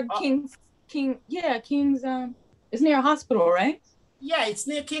 It's near King's. It's near a hospital, right? Yeah, it's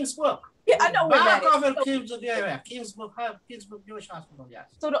near Kingsbrook. Yeah, I know where that is. Kingsbrook Jewish Hospital, yes.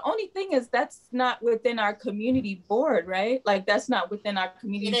 So the only thing is that's not within our community board, right? Like that's not within our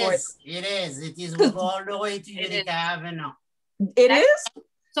community board. It is. We go all the way to Utica Avenue. It is?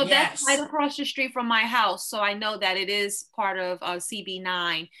 So that's right across the street from my house. So I know that it is part of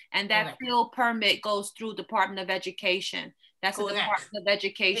CB9. And that field permit goes through Department of Education. That's the Department of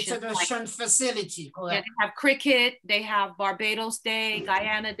Education. It's a Russian facility, correct. Yeah, they have cricket, they have Barbados Day,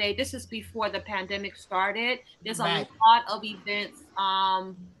 Guyana Day. This is before the pandemic started. There's a lot of events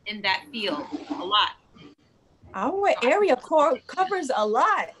in that field, a lot. Our area covers a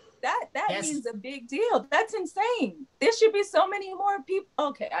lot. That means a big deal. That's insane. There should be so many more people.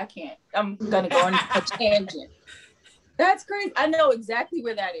 Okay, I can't. I'm gonna go on a tangent. That's crazy. I know exactly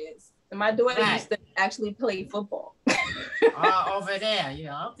where that is. My daughter used to actually play football. Over there,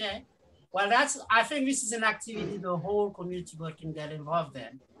 yeah, okay. Well, I think this is an activity the whole community board can get involved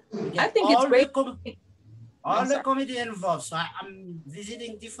in. I think it's great. All the committee involved. So I'm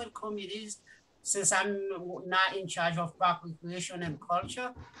visiting different committees since I'm not in charge of park recreation and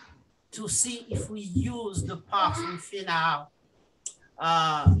culture to see if we use the parks within our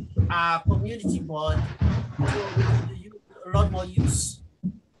community board to a lot more use.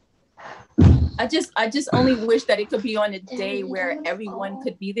 I just only wish that it could be on a day where everyone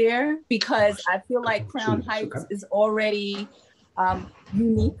could be there, because I feel like Crown Heights is already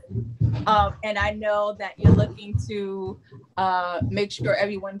unique. And I know that you're looking to make sure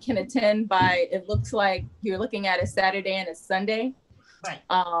everyone can attend by, it looks like you're looking at a Saturday and a Sunday. Right.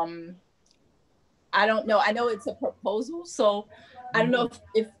 I don't know. I know it's a proposal, so I don't know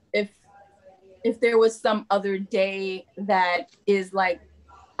if there was some other day that is like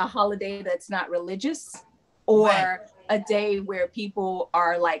a holiday that's not religious, or Right. a day where people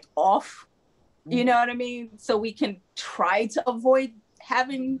are like off, you know what I mean? So we can try to avoid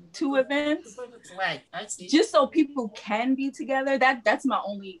having two events, Right. I see. just so people can be together. That's my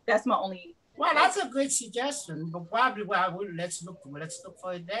only. Well, that's a great suggestion, but probably let's look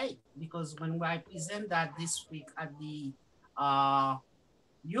for a day, because when I present that this week at the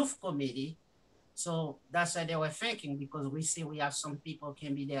youth committee, so that's what they were thinking, because we see we have some people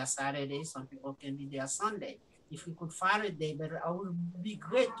can be there Saturday, some people can be there Sunday. If we could find a day, but it would be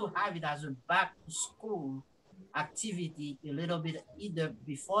great to have it as a back to school activity a little bit, either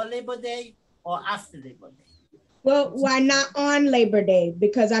before Labor Day or after Labor Day. Well, why not on Labor Day?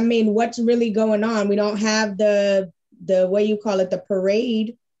 Because I mean, what's really going on? We don't have the what you call it, the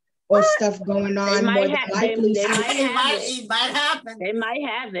parade or stuff going on. More than likely. It might happen. They might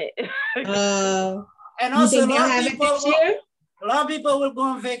have it. And You also, think they'll have it this year? a lot of people will go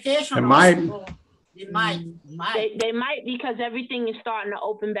on vacation. It might. also. It might. They might, because everything is starting to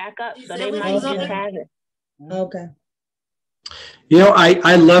open back up, so they might Everything's just open. have it. Okay. You know,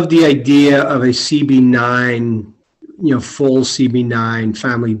 I love the idea of a CB9, full CB9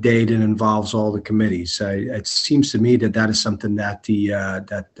 family day that involves all the committees. It seems to me that is something that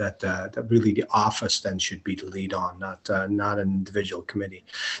that really the office then should be the lead on, not an individual committee.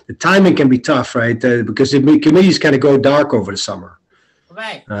 The timing can be tough, right? Because the committees kind of go dark over the summer.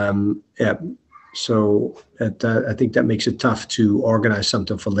 Right. Yeah. So I think that makes it tough to organize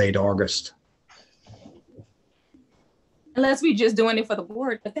something for late August. Unless we just doing it for the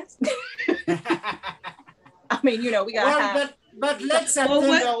board, but that's. I mean, we gotta have. But late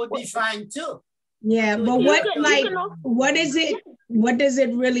September would be fine too. Yeah, but what does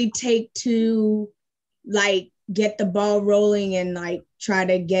it really take to like get the ball rolling and like try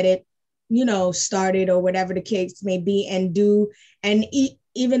to get it, started or whatever the case may be,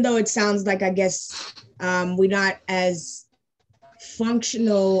 even though it sounds like, I guess, we're not as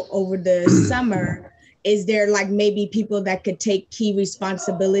functional over the summer, is there like maybe people that could take key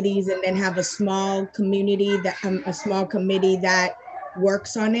responsibilities and then have a small community a small committee that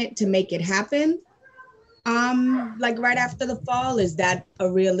works on it to make it happen? Like right after the fall, is that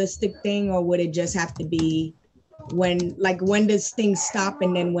a realistic thing, or would it just have to be when does things stop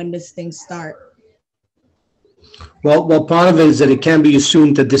and then when does things start? Well, part of it is that it can be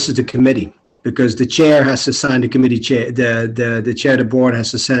assumed that this is the committee, because the chair has to sign the committee chair, the chair of the board has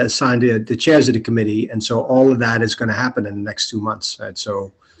to sign the chairs of the committee, and so all of that is going to happen in the next 2 months, right?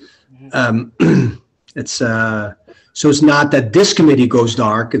 So, it's not that this committee goes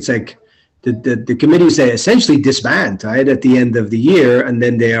dark. It's like the committees, they essentially disband, right, at the end of the year, and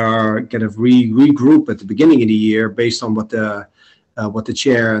then they are kind of regroup at the beginning of the year based on what the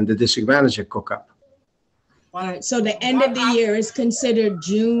chair and the district manager cook up. All right, so the end of the year is considered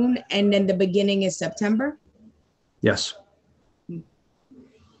June, and then the beginning is September? Yes.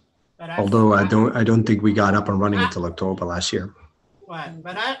 Although I don't think we got up and running until October last year. Right,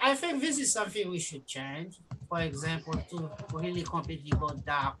 but I think this is something we should change. For example, to really completely go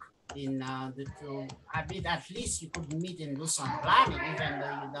dark in I mean, at least you could meet and do some planning, even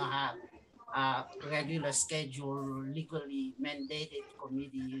though you don't have a regular schedule, legally mandated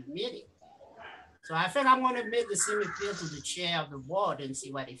committee meeting. So I think I'm going to make the same appeal to the chair of the board and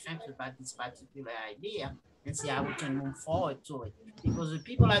see what he thinks about this particular idea and see how we can move forward to it. Because the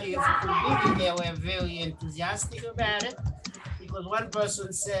people at the committee, they were very enthusiastic about it. Because one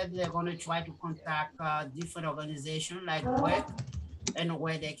person said they're going to try to contact different organizations like WEC, and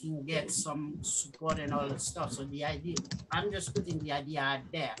where they can get some support and all that stuff. So the idea, I'm just putting the idea out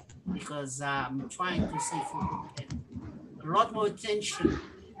there because I'm trying to see if we can get a lot more attention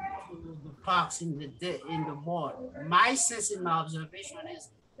the parks in the board. My sense in my observation is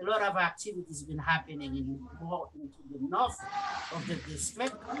a lot of activities been happening into the north of the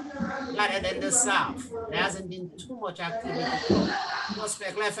district rather than the south. There hasn't been too much activity.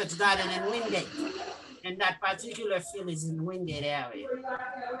 Prospect Lefferts Garden and Wingate. And that particular field is in Wingate area.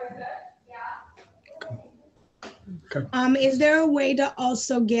 Okay. Is there a way to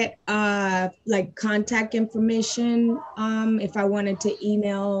also get like contact information if I wanted to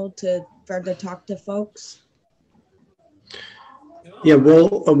email to further talk to folks? Yeah,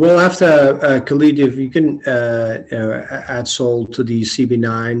 we'll have to, Khalid, if you can add Sol to the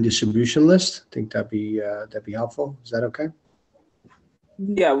CB9 distribution list. I think that'd be helpful. Is that okay?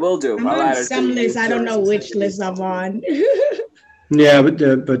 Yeah, will do. I'm on some lists. I don't know which list I'm on. Yeah,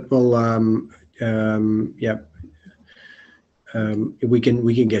 but we'll yeah. We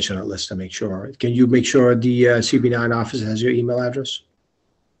can get you on that list to make sure. Can you make sure the CB9 office has your email address?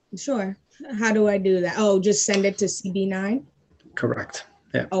 Sure. How do I do that? Oh, just send it to CB9? Correct.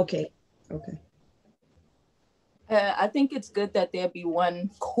 Yeah. Okay. I think it's good that there be one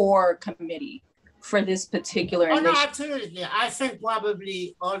core committee for this particular Oh, no, initiative. absolutely. I think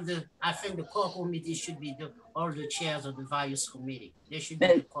probably the core committee should be all the chairs of the various committee. They should be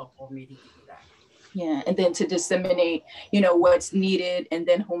the core committee to do that. Yeah, and then to disseminate, what's needed, and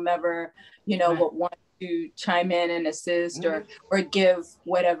then whomever, would want to chime in and assist or give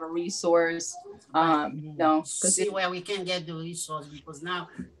whatever resource, see where we can get the resource, because now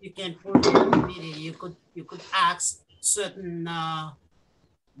you can put in a committee, you could ask certain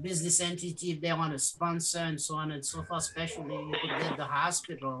business entity if they want to sponsor and so on and so forth, especially you could get the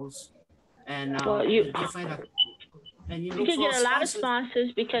hospitals and different. And you can get a lot of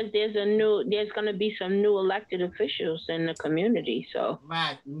sponsors because there's going to be some new elected officials in the community. So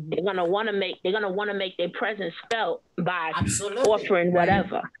they're going to want to make their presence felt by offering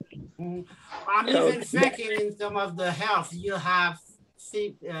whatever. I'm even thinking in terms of the health, you have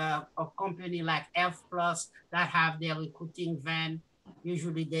a company like F Plus that have their recruiting van.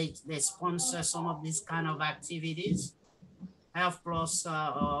 Usually they sponsor some of these kind of activities. Health Plus,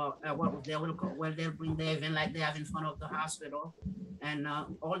 they'll bring the event like they have in front of the hospital, and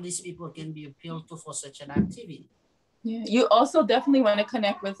all these people can be appealed to for such an activity. Yeah, you also definitely want to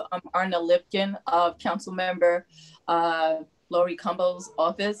connect with Arna Lipkin of Council Member Lori Cumbo's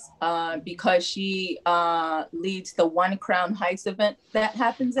office because she leads the One Crown Heights event that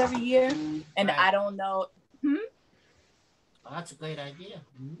happens every year, and I don't know. Oh, that's a great idea.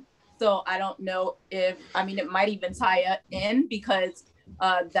 So I don't know it might even tie in because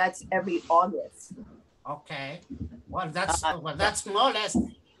that's every August. Okay. Well, that's more or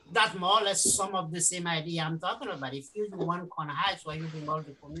less some of the same idea I'm talking about. If you do One Crown Heights where you bring all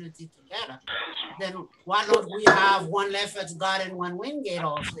the community together, then why don't we have one Lefferts Garden, one Wingate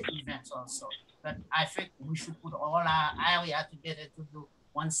also events also? But I think we should put all our area together to do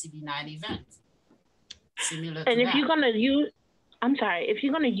one CB9 event. Similar to and if that. you're gonna use if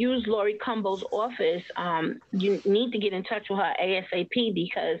you're going to use Lori Cumbo's office, you need to get in touch with her ASAP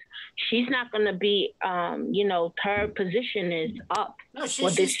because she's not going to be, her position is up. No,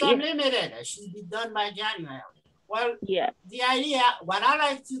 she's time limited. She'll be done by January. Well, yeah. The idea, what I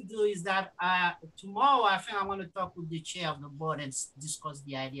like to do is that tomorrow, I think I'm going to talk with the chair of the board and discuss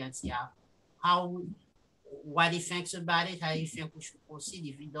the idea and see what he thinks about it, how he thinks we should proceed,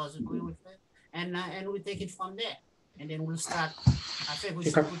 if he does agree with it, and we take it from there. And then we'll start. I think we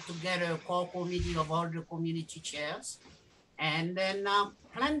should put together a core committee of all the community chairs and then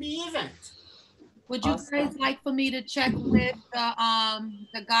plan the event. Would you guys like for me to check with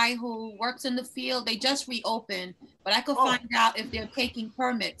the guy who works in the field? They just reopened, but I could find out if they're taking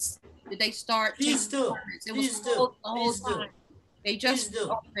permits. Did they start taking permits? It was closed the whole time. They just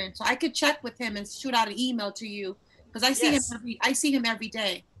opened. So I could check with him and shoot out an email to you because I see him every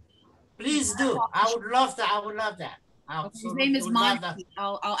day. Please do. I would love that. His name is Monty.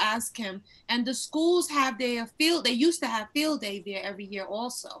 I'll ask him. And the schools have their field. They used to have field day there every year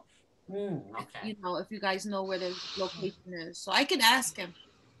also. Okay. If you guys know where the location is. So I can ask him.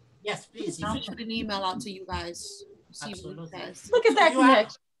 Yes, please. I'll shoot an email out to you guys. See what he says. Look at that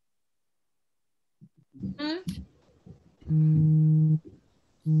connection.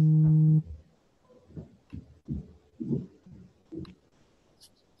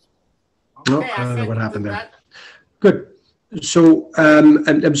 No, I don't know what happened there. Good. So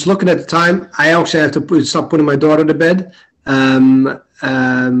I'm just looking at the time. I also have to stop putting my daughter to bed.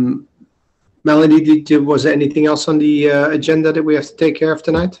 Melanie, was there anything else on the agenda that we have to take care of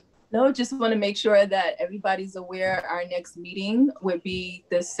tonight? No, just want to make sure that everybody's aware our next meeting would be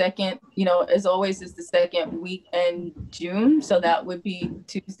the second, as always, is the second week in June. So that would be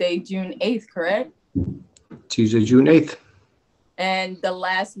Tuesday, June 8th, correct? Tuesday, June 8th. And the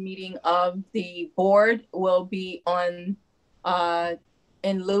last meeting of the board will be on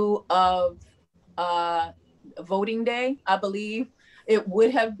in lieu of voting day, I believe. It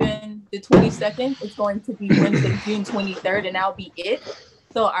would have been the 22nd. It's going to be Wednesday, June 23rd, and that'll be it.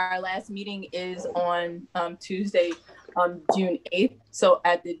 So our last meeting is on Tuesday, June 8th. So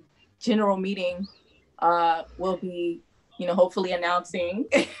at the general meeting, we'll be, hopefully announcing,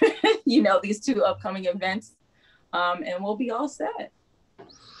 these two upcoming events. and we'll be all set.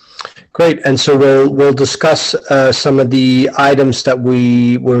 Great. And so we'll discuss some of the items that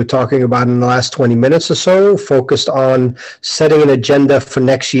we were talking about in the last 20 minutes or so, focused on setting an agenda for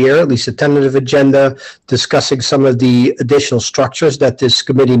next year, at least a tentative agenda, discussing some of the additional structures that this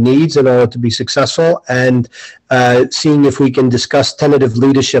committee needs in order to be successful, and seeing if we can discuss tentative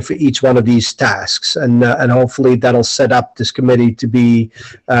leadership for each one of these tasks. And hopefully that'll set up this committee to be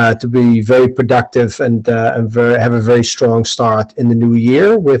very productive and have a very strong start in the new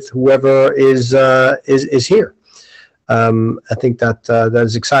year with whoever is here. I think that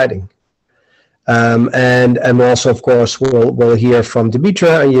is exciting. And also, of course, we'll hear from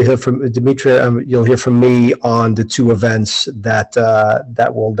Demetra, and you'll hear from Demetra. You'll hear from me on the two events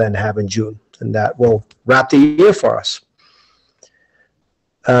that we'll then have in June, and that will wrap the year for us.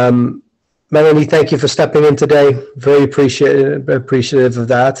 Melanie, thank you for stepping in today. Very appreciative of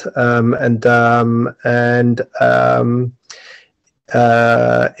that.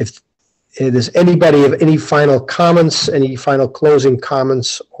 If there's anybody of any final comments, any final closing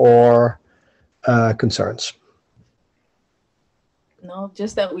comments or concerns? No,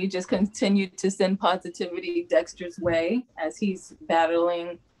 just that we just continue to send positivity Dexter's way as he's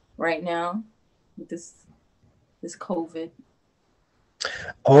battling right now with this COVID.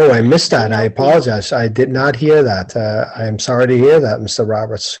 Oh, I missed that. I apologize. I did not hear that. I am sorry to hear that, Mr.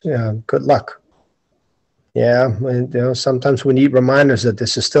 Roberts. Good luck. Yeah, sometimes we need reminders that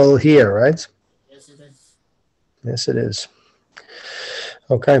this is still here, right? Yes, it is. Yes, it is.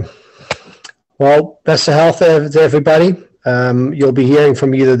 Okay. Well, best of health to everybody. You'll be hearing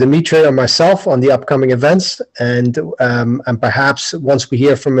from either Demetra or myself on the upcoming events, and perhaps once we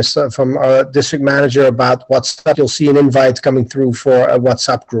hear from our district manager about what's up, you'll see an invite coming through for a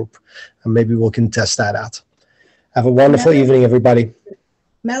WhatsApp group, and maybe we can test that out. Have a wonderful evening, everybody.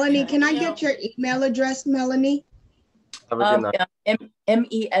 Melanie, can I get your email address, Melanie?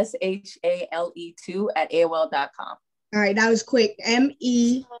 MESHALE2@AOL.com. All right, that was quick.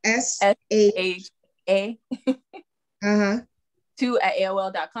 MESHA.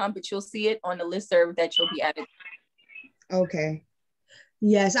 2@AOL.com, but you'll see it on the listserv that you'll be added. Okay.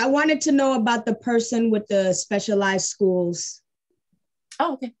 Yes, I wanted to know about the person with the specialized schools.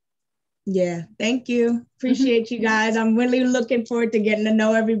 Oh, okay. Yeah, thank you. Appreciate you guys. I'm really looking forward to getting to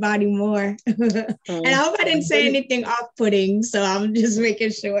know everybody more. And I hope I didn't say anything off-putting, so I'm just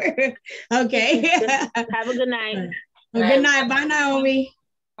making sure. Okay. Have a good night. Good night. Bye, Naomi.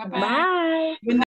 Bye. Good night.